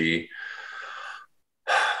energy.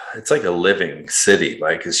 It's like a living city.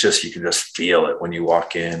 Like, it's just, you can just feel it when you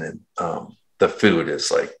walk in. And the food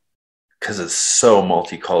is like, because it's so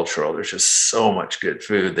multicultural, there's just so much good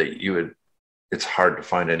food that it's hard to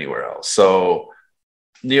find anywhere else. So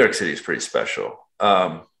New York City is pretty special.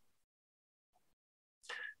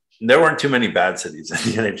 There weren't too many bad cities in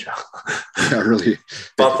the NHL. Yeah, really.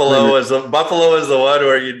 Buffalo is the one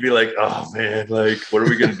where you'd be like, oh man, like, what are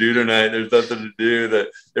we going to do tonight? There's nothing to do.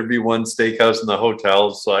 There'd be one steakhouse in the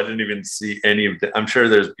hotels. So I didn't even see any of it. I'm sure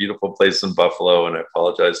there's beautiful places in Buffalo, and I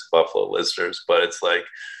apologize to Buffalo listeners, but it's like,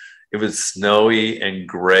 it was snowy and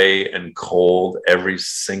gray and cold every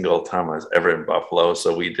single time I was ever in Buffalo.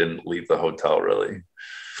 So we didn't leave the hotel really.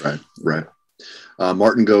 Right.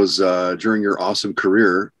 Martin goes, during your awesome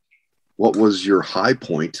career, what was your high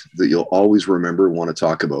point that you'll always remember, want to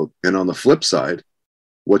talk about? And on the flip side,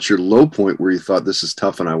 what's your low point where you thought, this is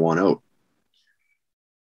tough and I want out?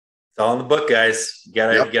 It's all in the book, guys. You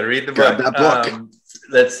gotta read the book. That book.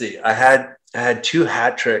 Let's see. I had 2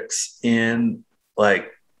 hat tricks in like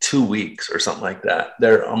 2 weeks or something like that.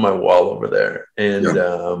 They're on my wall over there. And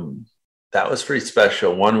that was pretty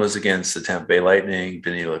special. One was against the Tampa Bay Lightning,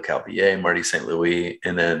 Vinny Lecavalier, Marty St. Louis.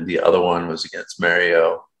 And then the other one was against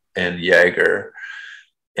Mario and Jagger.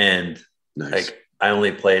 And nice. Like, I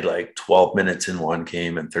only played like 12 minutes in one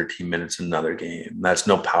game and 13 minutes in another game. That's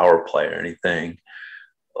no power play or anything.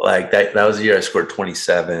 Like, that was the year I scored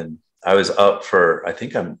 27. I was up for, I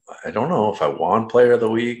don't know if I won player of the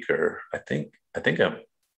week, or player of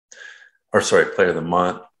the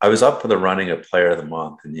month. I was up for the running of player of the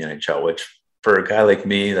month in the NHL, which for a guy like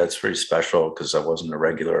me, that's pretty special because I wasn't a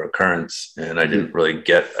regular occurrence and I didn't really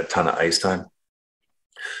get a ton of ice time.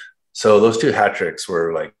 So those 2 hat tricks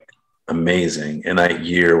were like amazing. And that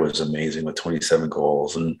year was amazing with 27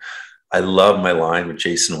 goals. And I love my line with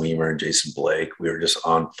Jason Weimer and Jason Blake. We were just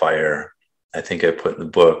on fire. I think I put in the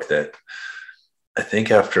book that I think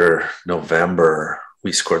after November,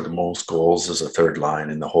 we scored the most goals as a third line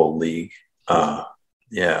in the whole league.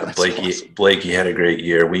 Blakey had a great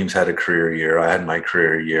year. Weems had a career year. I had my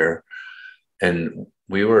career year. And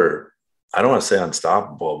we were, I don't want to say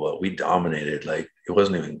unstoppable, but we dominated. Like, it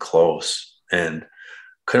wasn't even close. And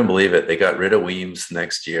couldn't believe it. They got rid of Weems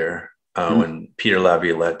next year when Peter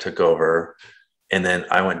Laviolette took over. And then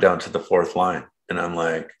I went down to the fourth line, and I'm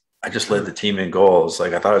like, I just led the team in goals.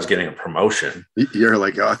 Like, I thought I was getting a promotion. You're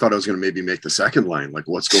like, oh, I thought I was going to maybe make the second line. Like,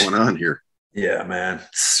 what's going on here? Yeah, man, it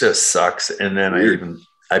just sucks. And then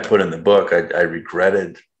I put in the book, I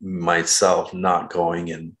regretted myself not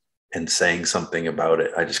going and saying something about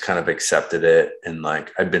it. I just kind of accepted it. And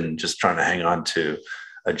like, I've been just trying to hang on to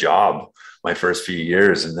a job my first few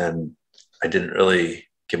years. And then I didn't really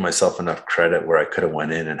give myself enough credit where I could have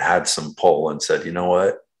went in and had some pull and said, you know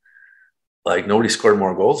what? Like, nobody scored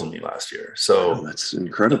more goals than me last year. So that's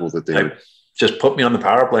incredible that they just put me on the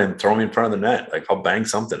power play and throw me in front of the net. Like, I'll bang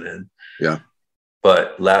something in. Yeah.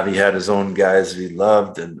 But Lavi had his own guys he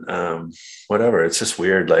loved, and whatever. It's just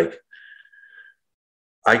weird. Like,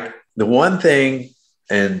 the one thing,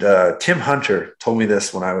 and Tim Hunter told me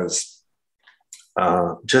this when I was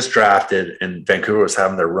just drafted, and Vancouver was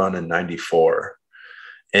having their run in '94,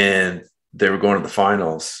 and they were going to the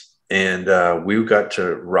finals. And we got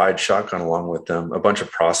to ride shotgun along with them, a bunch of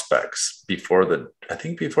prospects before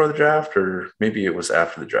the draft, or maybe it was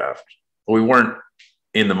after the draft. But we weren't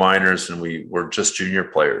in the minors, and we were just junior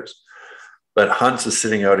players. But Hunt's was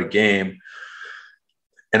sitting out a game,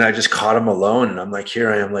 and I just caught him alone. And I'm like, here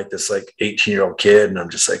I am, like this like 18-year-old kid. And I'm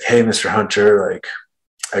just like, hey, Mr. Hunter, like,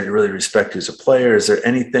 I really respect you as a player. Is there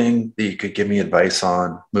anything that you could give me advice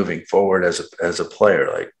on moving forward as a player?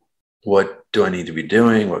 Like, what do I need to be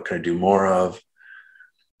doing? What can I do more of?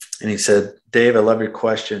 And he said, Dave, I love your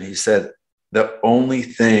question. He said, the only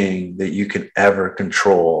thing that you can ever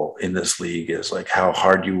control in this league is like how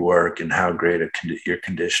hard you work and how great your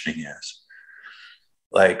conditioning is.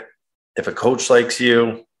 Like, if a coach likes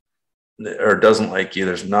you or doesn't like you,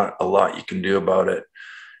 there's not a lot you can do about it.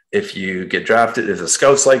 If you get drafted, if the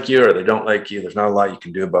scouts like you or they don't like you, there's not a lot you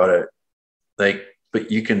can do about it. Like, but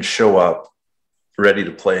you can show up ready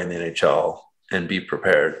to play in the NHL and be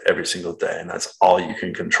prepared every single day. And that's all you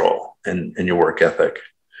can control, and your work ethic.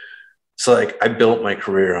 So like, I built my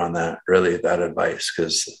career on that advice,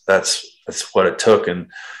 because that's what it took.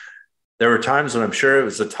 And there were times when I'm sure it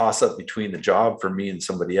was a toss up between the job for me and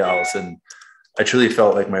somebody else. And I truly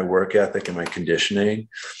felt like my work ethic and my conditioning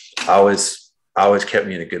always kept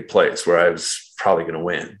me in a good place where I was probably going to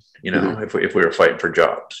win, if we were fighting for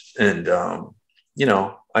jobs. And,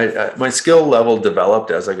 my skill level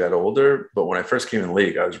developed as I got older, but when I first came in the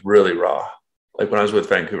league, I was really raw. Like, when I was with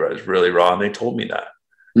Vancouver, I was really raw, and they told me that.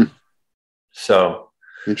 So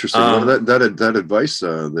interesting. That advice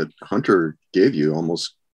that Hunter gave you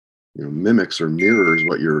almost, mimics or mirrors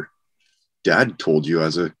what your dad told you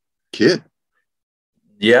as a kid.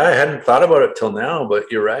 Yeah, I hadn't thought about it till now, but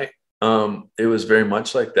you're right. It was very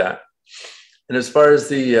much like that. And as far as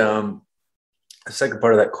the second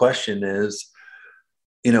part of that question is,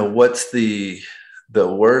 what's the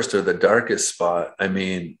worst or the darkest spot? I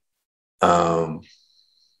mean,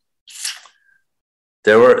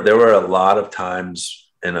 there were a lot of times,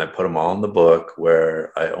 and I put them all in the book,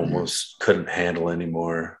 where I almost couldn't handle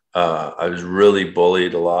anymore. I was really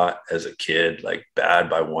bullied a lot as a kid, like bad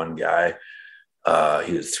by one guy.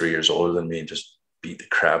 He was 3 years older than me and just beat the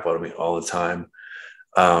crap out of me all the time.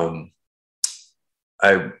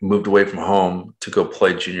 I moved away from home to go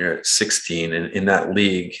play junior at 16. And in that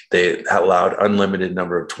league, they allowed unlimited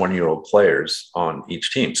number of 20-year-old players on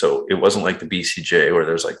each team. So it wasn't like the BCJ where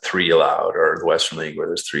there's like 3 allowed, or the Western League where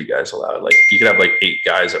there's 3 guys allowed. Like, you could have like 8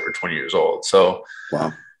 guys that were 20 years old. So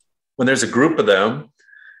wow. When there's a group of them,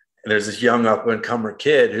 and there's this young up-and-comer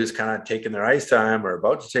kid who's kind of taking their ice time or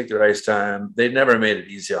about to take their ice time, they never made it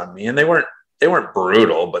easy on me. And they weren't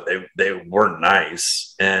brutal, but they weren't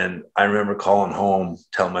nice. And I remember calling home,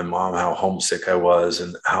 telling my mom how homesick I was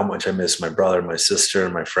and how much I missed my brother, my sister,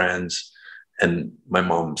 and my friends, and my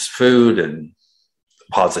mom's food and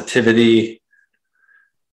positivity.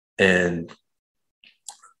 And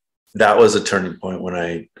that was a turning point when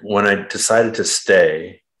I decided to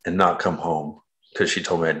stay and not come home, because she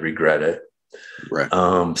told me I'd regret it. Right.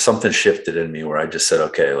 Something shifted in me where I just said,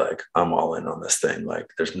 okay, like, I'm all in on this thing. Like,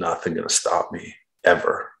 there's nothing going to stop me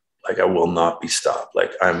ever. Like, I will not be stopped.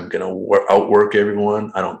 Like, I'm going to outwork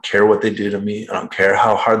everyone. I don't care what they do to me. I don't care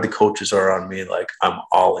how hard the coaches are on me. Like, I'm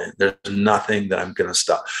all in. There's nothing that I'm going to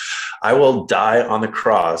stop. I will die on the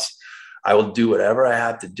cross. I will do whatever I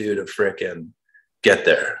have to do to frickin' get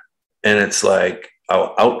there. And it's like,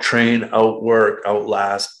 I'll out-train, outwork,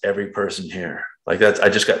 outlast every person here. Like, I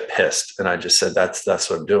just got pissed, and I just said, that's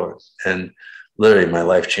what I'm doing. And literally my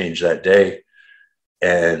life changed that day.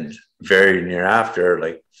 And very near after,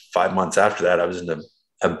 like 5 months after that, I was in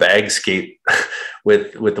a bag skate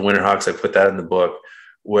with the Winterhawks. I put that in the book,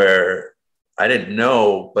 where I didn't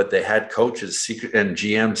know, but they had coaches and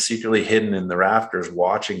GMs secretly hidden in the rafters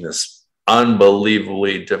watching this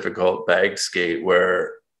unbelievably difficult bag skate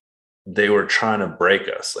where they were trying to break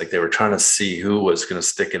us. Like they were trying to see who was going to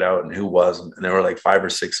stick it out and who wasn't. And there were like 5 or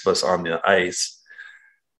 6 of us on the ice.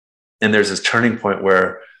 And there's this turning point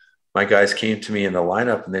where my guys came to me in the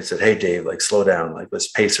lineup and they said, "Hey, Dave, like slow down. Like let's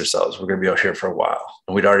pace ourselves. We're going to be out here for a while."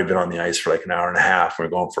 And we'd already been on the ice for like an hour and a half. We're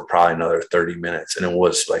going for probably another 30 minutes. And it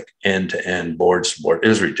was like end to end, board to board. It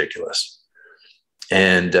was ridiculous.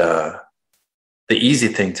 And, the easy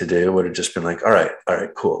thing to do would have just been like, all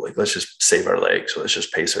right, cool. Like, let's just save our legs. So let's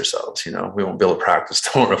just pace ourselves. You know, we won't be able to practice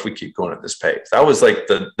tomorrow if we keep going at this pace. That was like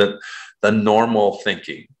the normal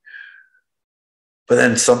thinking. But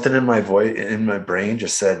then something in my voice, in my brain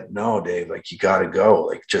just said, no, Dave, like you got to go.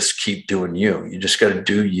 Like, just keep doing you. You just got to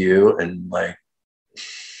do you. And like,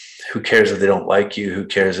 who cares if they don't like you? Who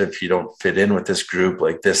cares if you don't fit in with this group?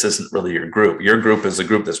 Like, this isn't really your group. Your group is the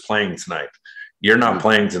group that's playing tonight. You're not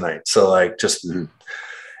playing tonight. So like just, and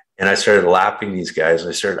I started lapping these guys and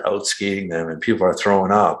I started out skating them and people are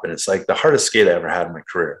throwing up. And it's like the hardest skate I ever had in my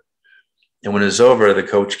career. And when it was over, the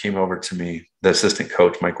coach came over to me, the assistant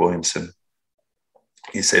coach, Mike Williamson.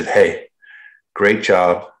 He said, "Hey, great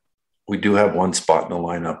job. We do have one spot in the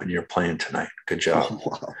lineup and you're playing tonight. Good job." Oh,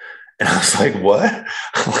 wow. And I was like, "What?"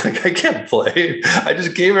 I'm like, "I can't play. I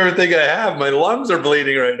just gave everything I have. My lungs are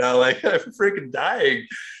bleeding right now. Like I'm freaking dying."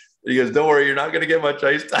 He goes, "Don't worry, you're not going to get much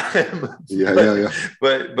ice time." Yeah.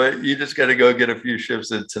 But you just got to go get a few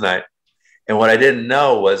shifts in tonight. And what I didn't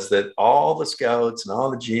know was that all the scouts and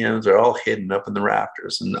all the GMs are all hidden up in the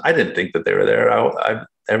rafters. And I didn't think that they were there.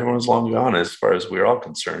 Everyone was long gone as far as we were all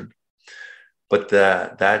concerned. But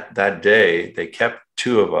that day, they kept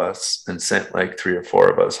 2 of us and sent like 3 or 4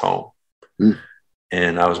 of us home.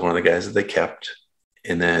 And I was one of the guys that they kept.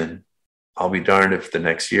 And then I'll be darned if the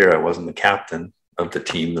next year I wasn't the captain of the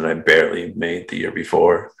team that I barely made the year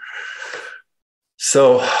before.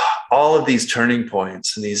 So all of these turning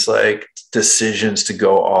points and these like decisions to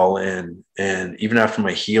go all in. And even after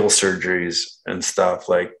my heel surgeries and stuff,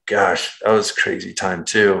 like, gosh, that was a crazy time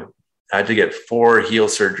too. I had to get 4 heel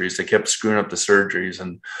surgeries. They kept screwing up the surgeries.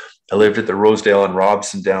 And I lived at the Rosedale and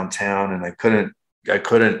Robson downtown and I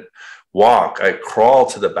couldn't walk. I crawled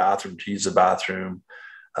to the bathroom to use the bathroom.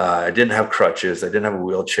 I didn't have crutches. I didn't have a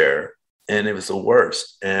wheelchair. And it was the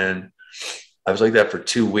worst. And I was like that for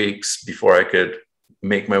 2 weeks before I could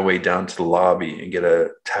make my way down to the lobby and get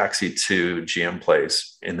a taxi to GM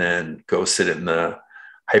Place and then go sit in the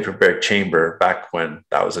hyperbaric chamber back when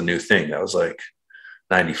that was a new thing. That was like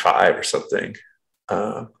 95 or something.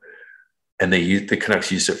 And the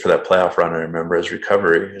Canucks used it for that playoff run, I remember, as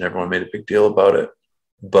recovery, and everyone made a big deal about it.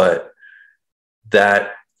 But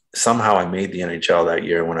that somehow I made the NHL that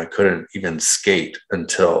year when I couldn't even skate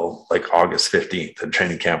until like August 15th, and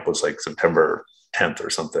training camp was like September 10th or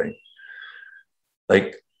something.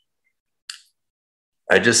 Like,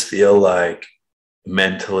 I just feel like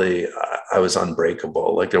mentally I was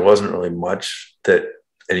unbreakable. Like there wasn't really much that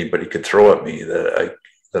anybody could throw at me that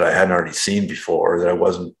I hadn't already seen before, that I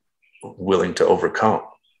wasn't willing to overcome.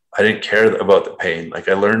 I didn't care about the pain. Like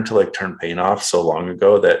I learned to like turn pain off so long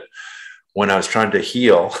ago that when I was trying to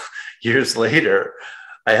heal years later,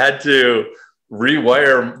 I had to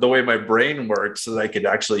rewire the way my brain works so that I could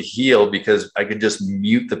actually heal, because I could just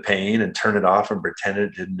mute the pain and turn it off and pretend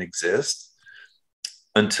it didn't exist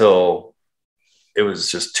until it was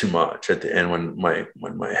just too much at the end when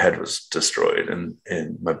my head was destroyed and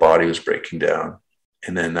my body was breaking down.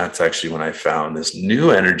 And then that's actually when I found this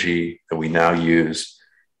new energy that we now use.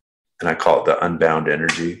 And I call it the unbound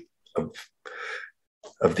energy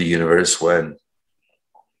of the universe, when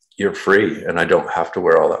you're free and I don't have to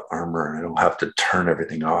wear all that armor and I don't have to turn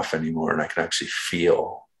everything off anymore. And I can actually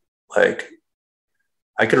feel like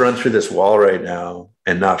I could run through this wall right now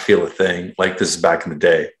and not feel a thing. Like this is back in the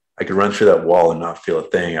day. I could run through that wall and not feel a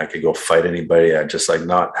thing. I could go fight anybody. I'd just like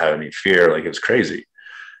not have any fear. Like it was crazy.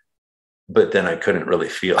 But then I couldn't really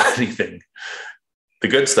feel anything, the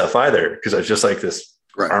good stuff either, because I was just like this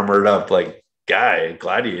armored up like guy,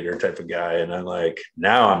 gladiator type of guy. And I'm like,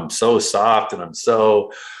 now I'm so soft and I'm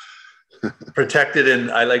so protected. And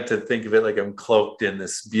I like to think of it like I'm cloaked in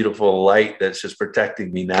this beautiful light that's just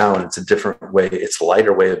protecting me now. And it's a different way. It's a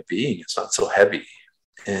lighter way of being. It's not so heavy.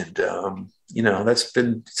 And,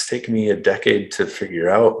 it's taken me a decade to figure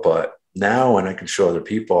out, but now when I can show other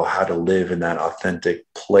people how to live in that authentic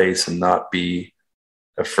place and not be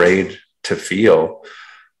afraid to feel,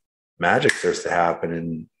 magic starts to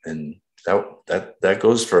happen. And that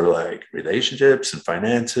goes for like relationships and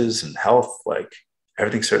finances and health. Like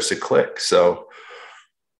everything starts to click. So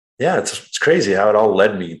yeah, it's crazy how it all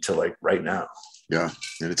led me to like right now. Yeah.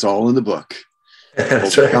 And it's all in the book.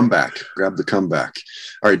 That's right. Comeback. Grab the comeback.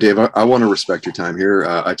 All right, Dave, I want to respect your time here.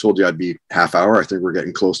 I told you I'd be half hour. I think we're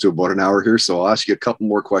getting close to about an hour here. So I'll ask you a couple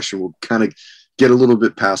more questions. We'll kind of get a little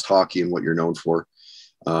bit past hockey and what you're known for.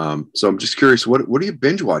 So I'm just curious, what are you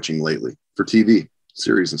binge watching lately for TV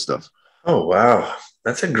series and stuff? Oh, wow.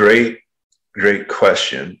 That's a great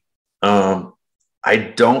question. I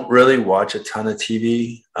don't really watch a ton of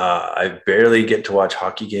TV. I barely get to watch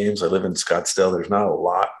hockey games. I live in Scottsdale. There's not a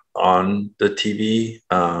lot on the TV.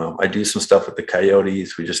 I do some stuff with the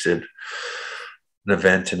Coyotes. We just did an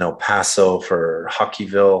event in El Paso for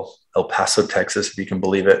Hockeyville, El Paso, Texas, if you can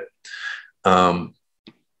believe it. Let's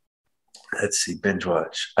see, binge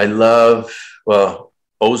watch. I love,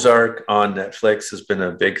 Ozark on Netflix has been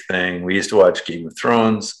a big thing. We used to watch Game of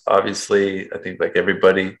Thrones, obviously, I think like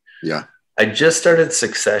everybody. Yeah. I just started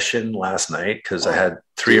Succession last night because I had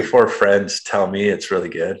 3 or 4 friends tell me it's really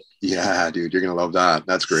good. Yeah, dude, you're going to love that.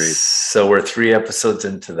 That's great. So we're 3 episodes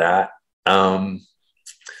into that.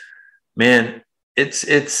 Man, it's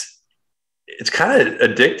kind of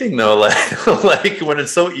addicting though. Like when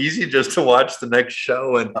it's so easy just to watch the next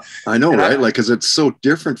show. And I know, right? Like, cause it's so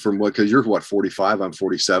different from cause you're 45, I'm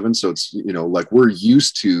 47. So it's, like we're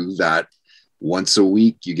used to that. Once a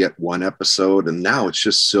week, you get 1 episode, and now it's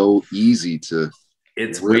just so easy to.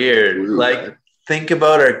 It's weird. Right? Think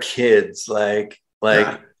about our kids. I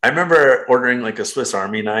remember ordering like a Swiss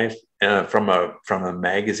Army knife from a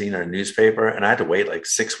magazine or a newspaper, and I had to wait like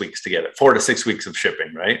 6 weeks to get it. 4 to 6 weeks of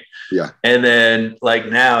shipping, right? Yeah. And then like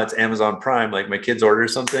now it's Amazon Prime. Like my kids order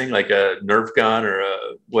something like a Nerf gun or a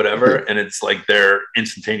whatever, and it's like there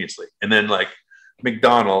instantaneously. And then like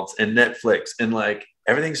McDonald's and Netflix and like.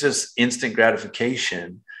 Everything's just instant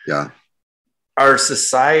gratification. Yeah. Our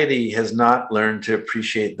society has not learned to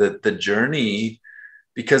appreciate the journey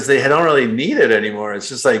because they don't really need it anymore. It's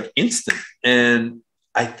just like instant. And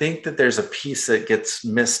I think that there's a piece that gets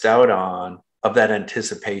missed out on of that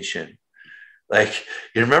anticipation. Like,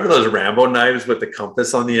 you remember those Rambo knives with the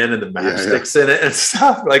compass on the end and the matchsticks in it and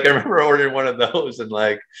stuff? Like, I remember ordering one of those and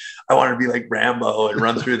like, I want to be like Rambo and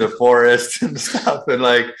run through the forest and stuff. And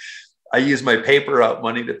like, I use my paper route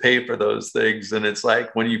money to pay for those things. And it's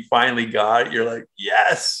like, when you finally got it, you're like,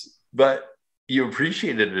 yes, but you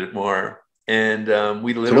appreciated it more. And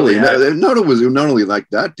we literally not only like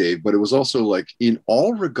that, Dave, but it was also like in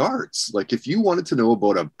all regards, like if you wanted to know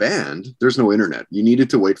about a band, there's no internet. You needed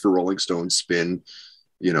to wait for Rolling Stone's spin,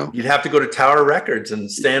 You'd have to go to Tower Records and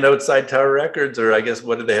stand outside Tower Records, or I guess,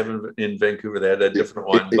 what did they have in Vancouver? They had a different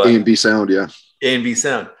one. A&B Sound, yeah. A&B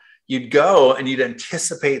Sound. You'd go and you'd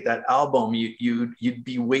anticipate that album. You'd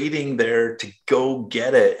be waiting there to go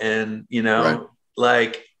get it. And, right.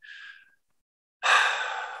 Like,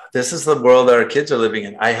 this is the world that our kids are living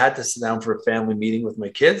in. I had to sit down for a family meeting with my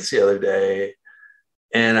kids the other day.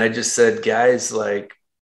 And I just said, guys, like,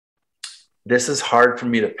 this is hard for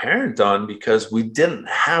me to parent on because we didn't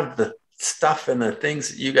have the stuff and the things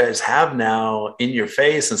that you guys have now in your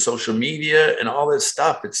face and social media and all this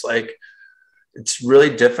stuff. It's like, it's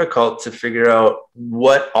really difficult to figure out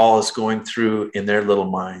what all is going through in their little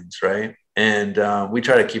minds, right? And we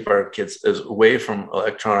try to keep our kids away from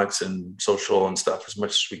electronics and social and stuff as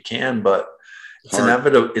much as we can, but it's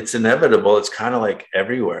inevitable. It's inevitable. It's kind of like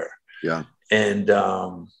everywhere. Yeah. And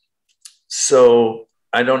so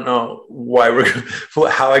I don't know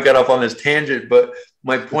how I got off on this tangent, but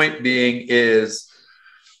my point being is,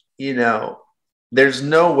 there's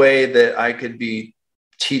no way that I could be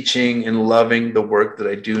teaching and loving the work that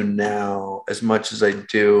I do now as much as I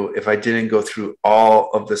do if I didn't go through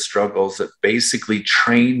all of the struggles that basically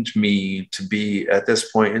trained me to be at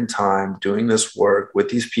this point in time doing this work with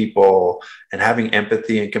these people and having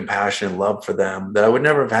empathy and compassion and love for them that I would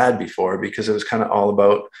never have had before, because it was kind of all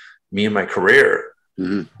about me and my career.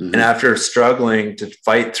 Mm-hmm, mm-hmm. And after struggling to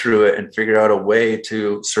fight through it and figure out a way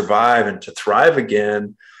to survive and to thrive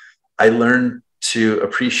again, I learned to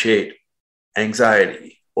appreciate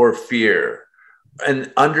anxiety or fear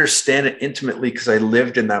and understand it intimately, because I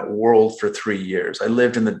lived in that world for 3 years. I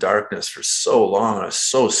lived in the darkness for so long. I was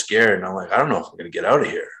so scared. And I'm like, I don't know if I'm going to get out of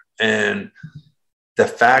here. And the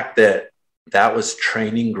fact that that was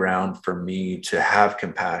training ground for me to have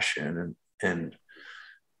compassion and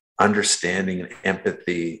understanding and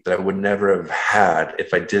empathy that I would never have had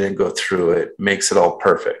if I didn't go through it makes it all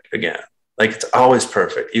perfect again. Like, it's always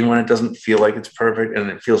perfect, even when it doesn't feel like it's perfect and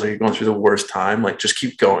it feels like you're going through the worst time. Like, just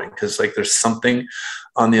keep going, because like there's something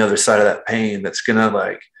on the other side of that pain that's gonna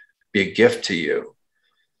like be a gift to you.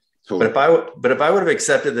 Totally. But if I would have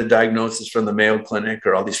accepted the diagnosis from the Mayo Clinic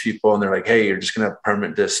or all these people, and they're like, hey, you're just going to have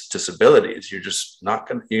permanent disabilities. You're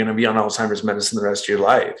going to be on Alzheimer's medicine the rest of your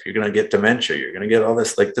life. You're going to get dementia. You're going to get all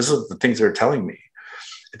this. Like, this is the things they're telling me.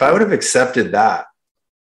 If I would have accepted that,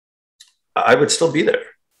 I would still be there.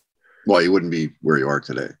 Well, you wouldn't be where you are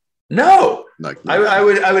today. No, no. I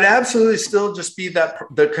would absolutely still just be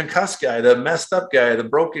the concussed guy, the messed up guy, the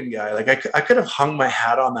broken guy. Like I could have hung my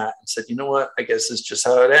hat on that and said, you know what? I guess it's just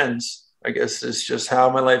how it ends. I guess it's just how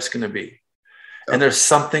my life's going to be. And there's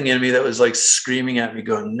something in me that was like screaming at me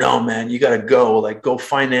going, no, man, you got to go, like, go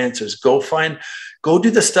find answers, go do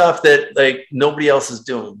the stuff that like nobody else is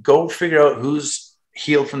doing. Go figure out who's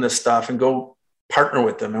healed from this stuff and go partner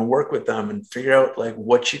with them and work with them and figure out like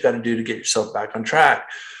what you got to do to get yourself back on track.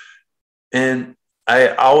 And I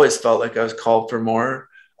always felt like I was called for more.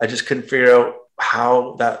 I just couldn't figure out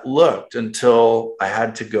how that looked until I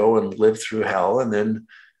had to go and live through hell and then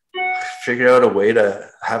figure out a way to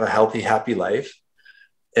have a healthy, happy life.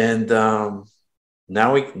 And not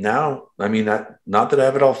that I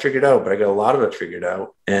have it all figured out, but I got a lot of it figured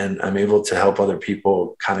out, and I'm able to help other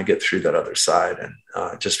people kind of get through that other side. And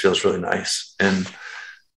it just feels really nice. And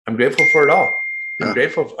I'm grateful for it all.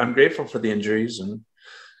 I'm grateful for the injuries, and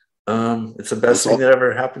it's the best thing that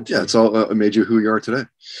ever happened to me. It's all made you who you are today.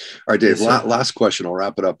 All right, Dave, last question. I'll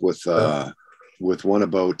wrap it up with one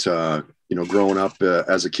about, growing up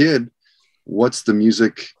as a kid. What's the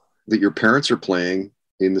music that your parents are playing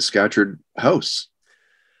in the Scatchard house?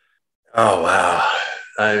 Oh, wow.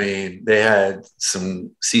 I mean, they had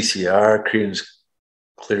some CCR, Creedence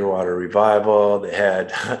Clearwater Revival. They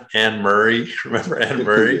had Anne Murray. Remember Anne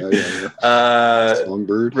Murray? Yeah.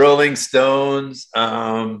 Songbird. Rolling Stones.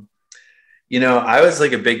 I was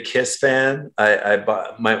like a big Kiss fan. I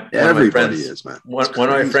bought one of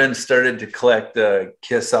my friends started to collect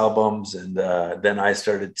Kiss albums, and then I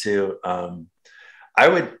started to.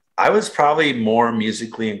 I was probably more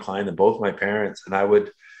musically inclined than both my parents, and I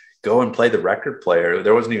would go and play the record player. I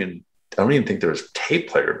don't even think there was a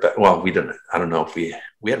tape player, but we didn't. I don't know if we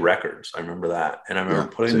had records. I remember that. And I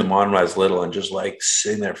remember putting them on when I was little and just like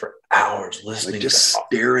sitting there for hours listening. Like just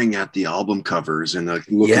staring at the album covers and like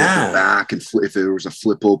looking at the back, and if there was a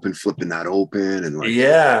flip open, flipping that open. And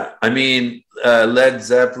I mean, Led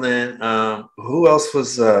Zeppelin. Who else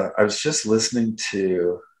was, I was just listening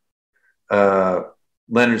to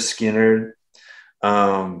Leonard Skinner.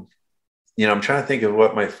 I'm trying to think of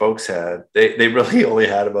what my folks had. They really only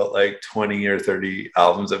had about like 20 or 30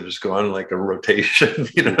 albums that would just go on like a rotation.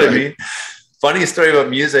 You know what I mean? Funny story about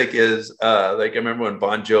music is I remember when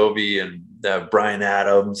Bon Jovi and Bryan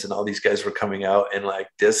Adams and all these guys were coming out, and like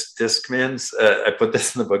Discmans. I put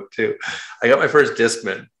this in the book too. I got my first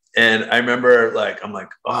Discman, and I remember I'm like,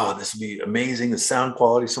 oh, this would be amazing. The sound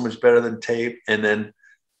quality is so much better than tape. And then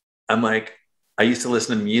I'm like, I used to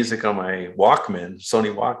listen to music on my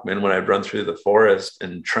Sony Walkman, when I'd run through the forest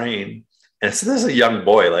and train. And so this is a young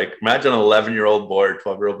boy, like imagine an 11-year-old boy or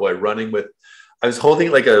 12-year-old boy running with, I was holding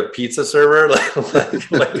like a pizza server, like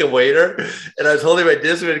a waiter. And I was holding my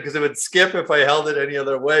Discman because it would skip if I held it any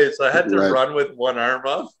other way. So I had to run with one arm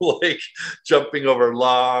up, like jumping over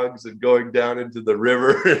logs and going down into the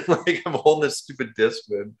river. And like I'm holding a stupid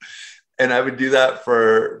Discman. And I would do that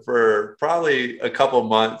for probably a couple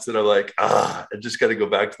months. And I'm like, I just got to go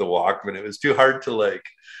back to the Walkman. It was too hard to like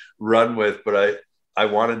run with, but I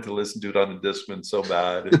wanted to listen to it on the Discman so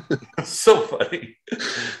bad. It's so funny.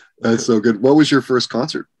 That's so good. What was your first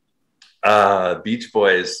concert? Beach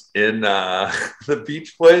Boys. The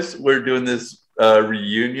Beach Boys were doing this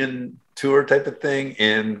reunion tour type of thing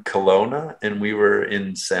in Kelowna, and we were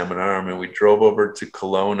in Salmon Arm, and we drove over to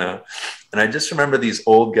Kelowna. And I just remember these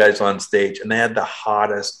old guys on stage, and they had the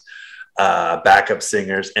hottest backup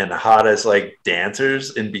singers and the hottest like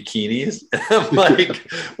dancers in bikinis. And I'm like,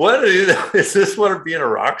 what is this? What of being a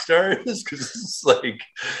rock star is? Because it's like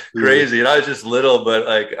crazy. And I was just little, but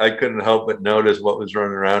like I couldn't help but notice what was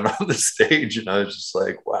running around on the stage, and I was just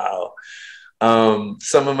like, wow.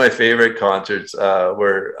 Some of my favorite concerts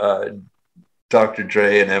were Dr.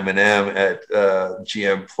 Dre and Eminem at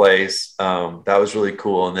GM Place. That was really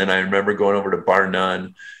cool. And then I remember going over to Bar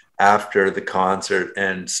None after the concert,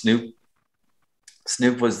 and Snoop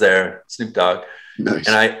was there, Snoop Dogg. Nice.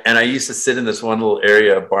 And I used to sit in this one little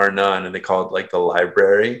area of Bar None, and they called it like the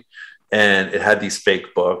library. And it had these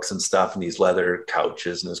fake books and stuff and these leather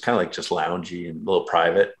couches. And it was kind of like just loungy and a little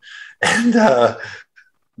private. And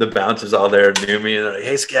the bouncers all there knew me, and they're like,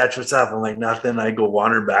 hey, Scatch, what's up? I'm like, nothing. I go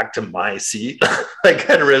wandering back to my seat. I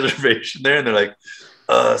got a reservation there, and they're like,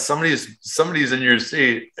 somebody's in your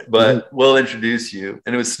seat, but we'll introduce you.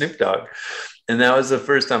 And it was Snoop Dogg. And that was the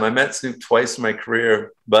first time. I met Snoop twice in my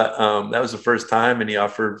career, but that was the first time. And he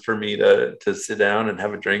offered for me to sit down and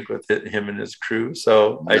have a drink with him and his crew.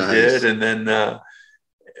 So nice. I did. And then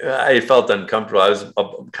I felt uncomfortable. I was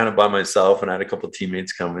kind of by myself, and I had a couple of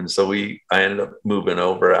teammates come in. So I ended up moving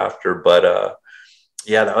over after. But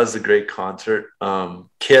yeah, that was a great concert.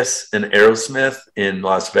 Kiss and Aerosmith in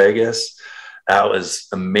Las Vegas. That was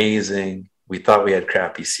amazing. We thought we had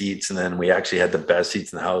crappy seats, and then we actually had the best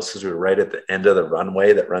seats in the house because we were right at the end of the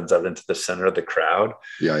runway that runs out into the center of the crowd.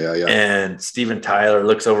 Yeah. And Steven Tyler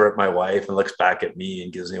looks over at my wife and looks back at me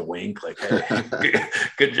and gives me a wink like, hey,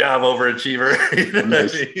 good job, overachiever. You know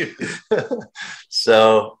nice. What I mean?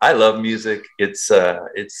 So I love music.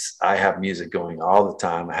 I have music going all the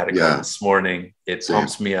time. I had it going this morning. It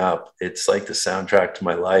pumps me up. It's like the soundtrack to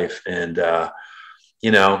my life. And, you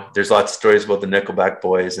know, there's lots of stories about the Nickelback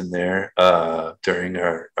boys in there during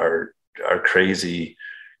our crazy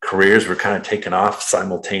careers. Were kind of taken off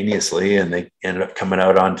simultaneously, and they ended up coming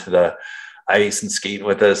out onto the ice and skating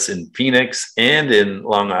with us in Phoenix and in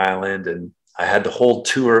Long Island. And I had the whole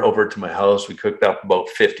tour over to my house. We cooked up about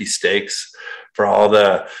 50 steaks for all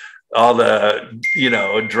the you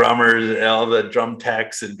know, drummers, all the drum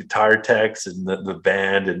techs and guitar techs and the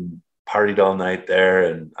band, and partied all night there.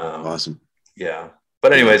 And awesome. Yeah.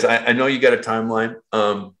 But anyways, I know you got a timeline,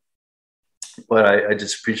 but I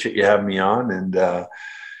just appreciate you having me on. And,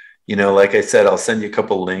 you know, like I said, I'll send you a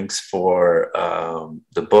couple links for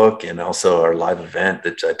the book and also our live event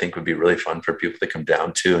that I think would be really fun for people to come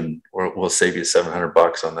down to. And we'll save you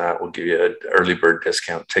 $700 on that. We'll give you an early bird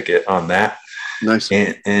discount ticket on that. Nice.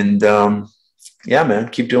 And yeah, man,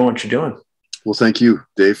 keep doing what you're doing. Well, thank you,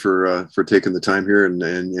 Dave, for taking the time here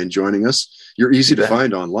and joining us. You're easy to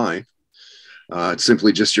find online. It's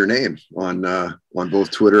simply just your name on both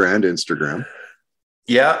Twitter and Instagram.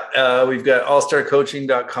 Yeah. We've got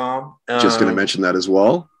allstarcoaching.com. Just going to mention that as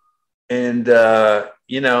well. And,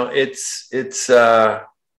 you know, it's I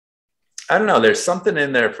don't know. There's something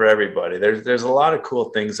in there for everybody. There's a lot of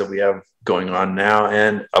cool things that we have going on now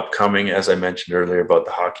and upcoming, as I mentioned earlier about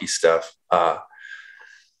the hockey stuff.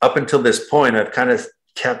 Up until this point, I've kind of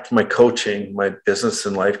kept my coaching, my business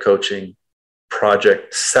and life coaching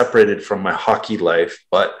project separated from my hockey life,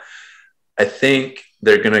 but I think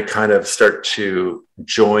they're going to kind of start to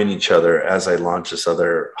join each other as I launch this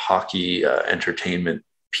other hockey entertainment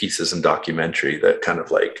pieces and documentary that kind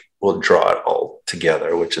of like will draw it all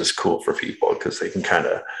together, which is cool for people because they can kind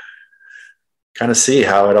of see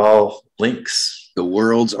how it all links. The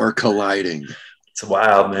worlds are colliding. It's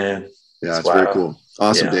wild, man. Yeah, it's very cool.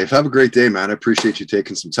 Awesome, Dave. Have a great day, man. I appreciate you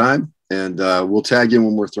taking some time. And we'll tag you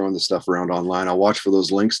when we're throwing the stuff around online. I'll watch for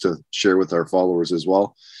those links to share with our followers as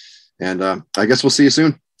well. And I guess we'll see you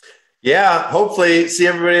soon. Yeah, hopefully see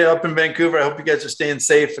everybody up in Vancouver. I hope you guys are staying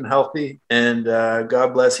safe and healthy. And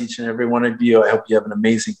God bless each and every one of you. I hope you have an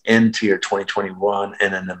amazing end to your 2021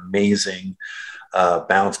 and an amazing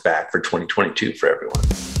bounce back for 2022 for everyone.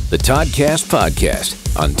 The Toddcast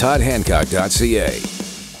Podcast on toddhancock.ca.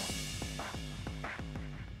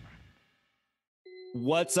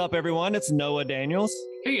 What's up, everyone? It's Noah Daniels.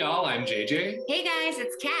 Hey, y'all. I'm JJ. Hey, guys.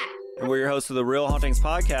 It's Kat. And we're your hosts of the Real Hauntings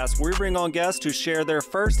Podcast, where we bring on guests who share their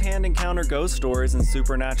first-hand encounter ghost stories and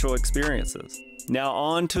supernatural experiences. Now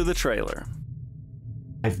on to the trailer.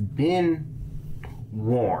 I've been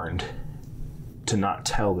warned to not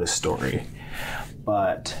tell this story,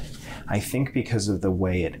 but I think because of the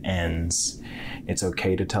way it ends, it's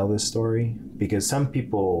okay to tell this story, because some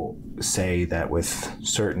people say that with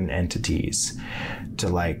certain entities, to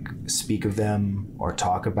like speak of them or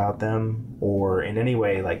talk about them or in any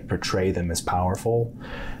way like portray them as powerful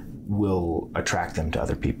will attract them to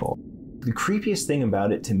other people. The creepiest thing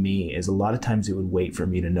about it to me is a lot of times it would wait for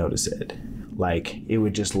me to notice it. Like it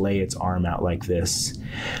would just lay its arm out like this,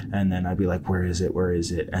 and then I'd be like, where is it? Where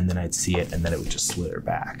is it? And then I'd see it, and then it would just slither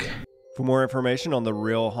back. For more information on the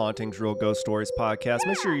Real Hauntings, Real Ghost Stories podcast,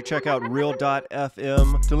 make sure you check out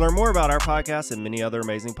real.fm to learn more about our podcast and many other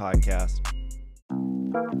amazing podcasts.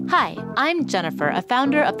 Hi, I'm Jennifer, a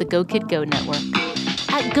founder of the Go Kid Go network.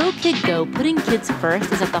 At Go Kid Go, putting kids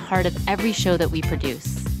first is at the heart of every show that we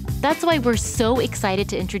produce. That's why we're so excited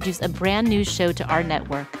to introduce a brand new show to our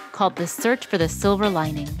network called The Search for the Silver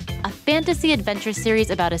Lining, a fantasy adventure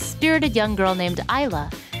series about a spirited young girl named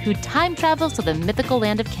Isla who time travels to the mythical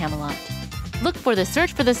land of Camelot. Look for The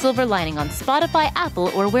Search for the Silver Lining on Spotify, Apple,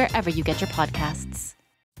 or wherever you get your podcasts.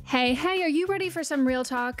 Hey, are you ready for some real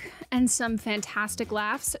talk and some fantastic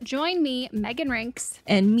laughs? Join me, Megan Rinks.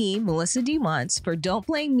 And me, Melissa DeMonts, for Don't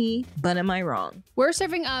Blame Me, But Am I Wrong? We're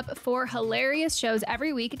serving up 4 hilarious shows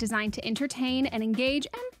every week designed to entertain and engage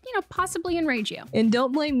and, possibly enrage you. In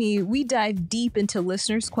Don't Blame Me, we dive deep into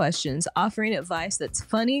listeners' questions, offering advice that's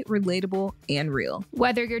funny, relatable, and real.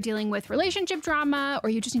 Whether you're dealing with relationship drama or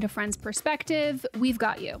you just need a friend's perspective, we've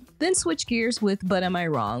got you. Then switch gears with But Am I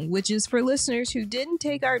Wrong, which is for listeners who didn't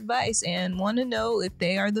take our advice and want to know if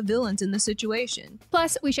they are the villains in the situation.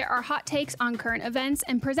 Plus, we share our hot takes on current events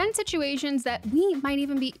and present situations that we might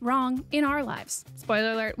even be wrong in our lives.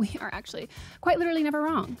 Spoiler alert, we are actually quite literally never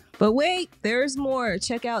wrong. But wait, there's more.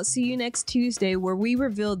 Check out See You Next Tuesday, where we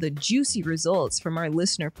reveal the juicy results from our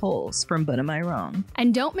listener polls from But Am I Wrong?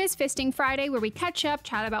 And don't miss Fisting Friday, where we catch up,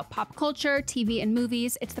 chat about pop culture, TV, and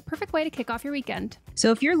movies. It's the perfect way to kick off your weekend.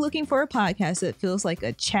 So if you're looking for a podcast that feels like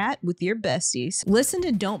a chat with your besties, listen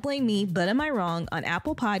to Don't Blame Me, But Am I Wrong on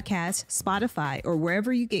Apple Podcasts, Spotify, or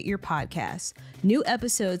wherever you get your podcasts. New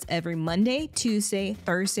episodes every Monday, Tuesday,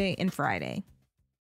 Thursday, and Friday.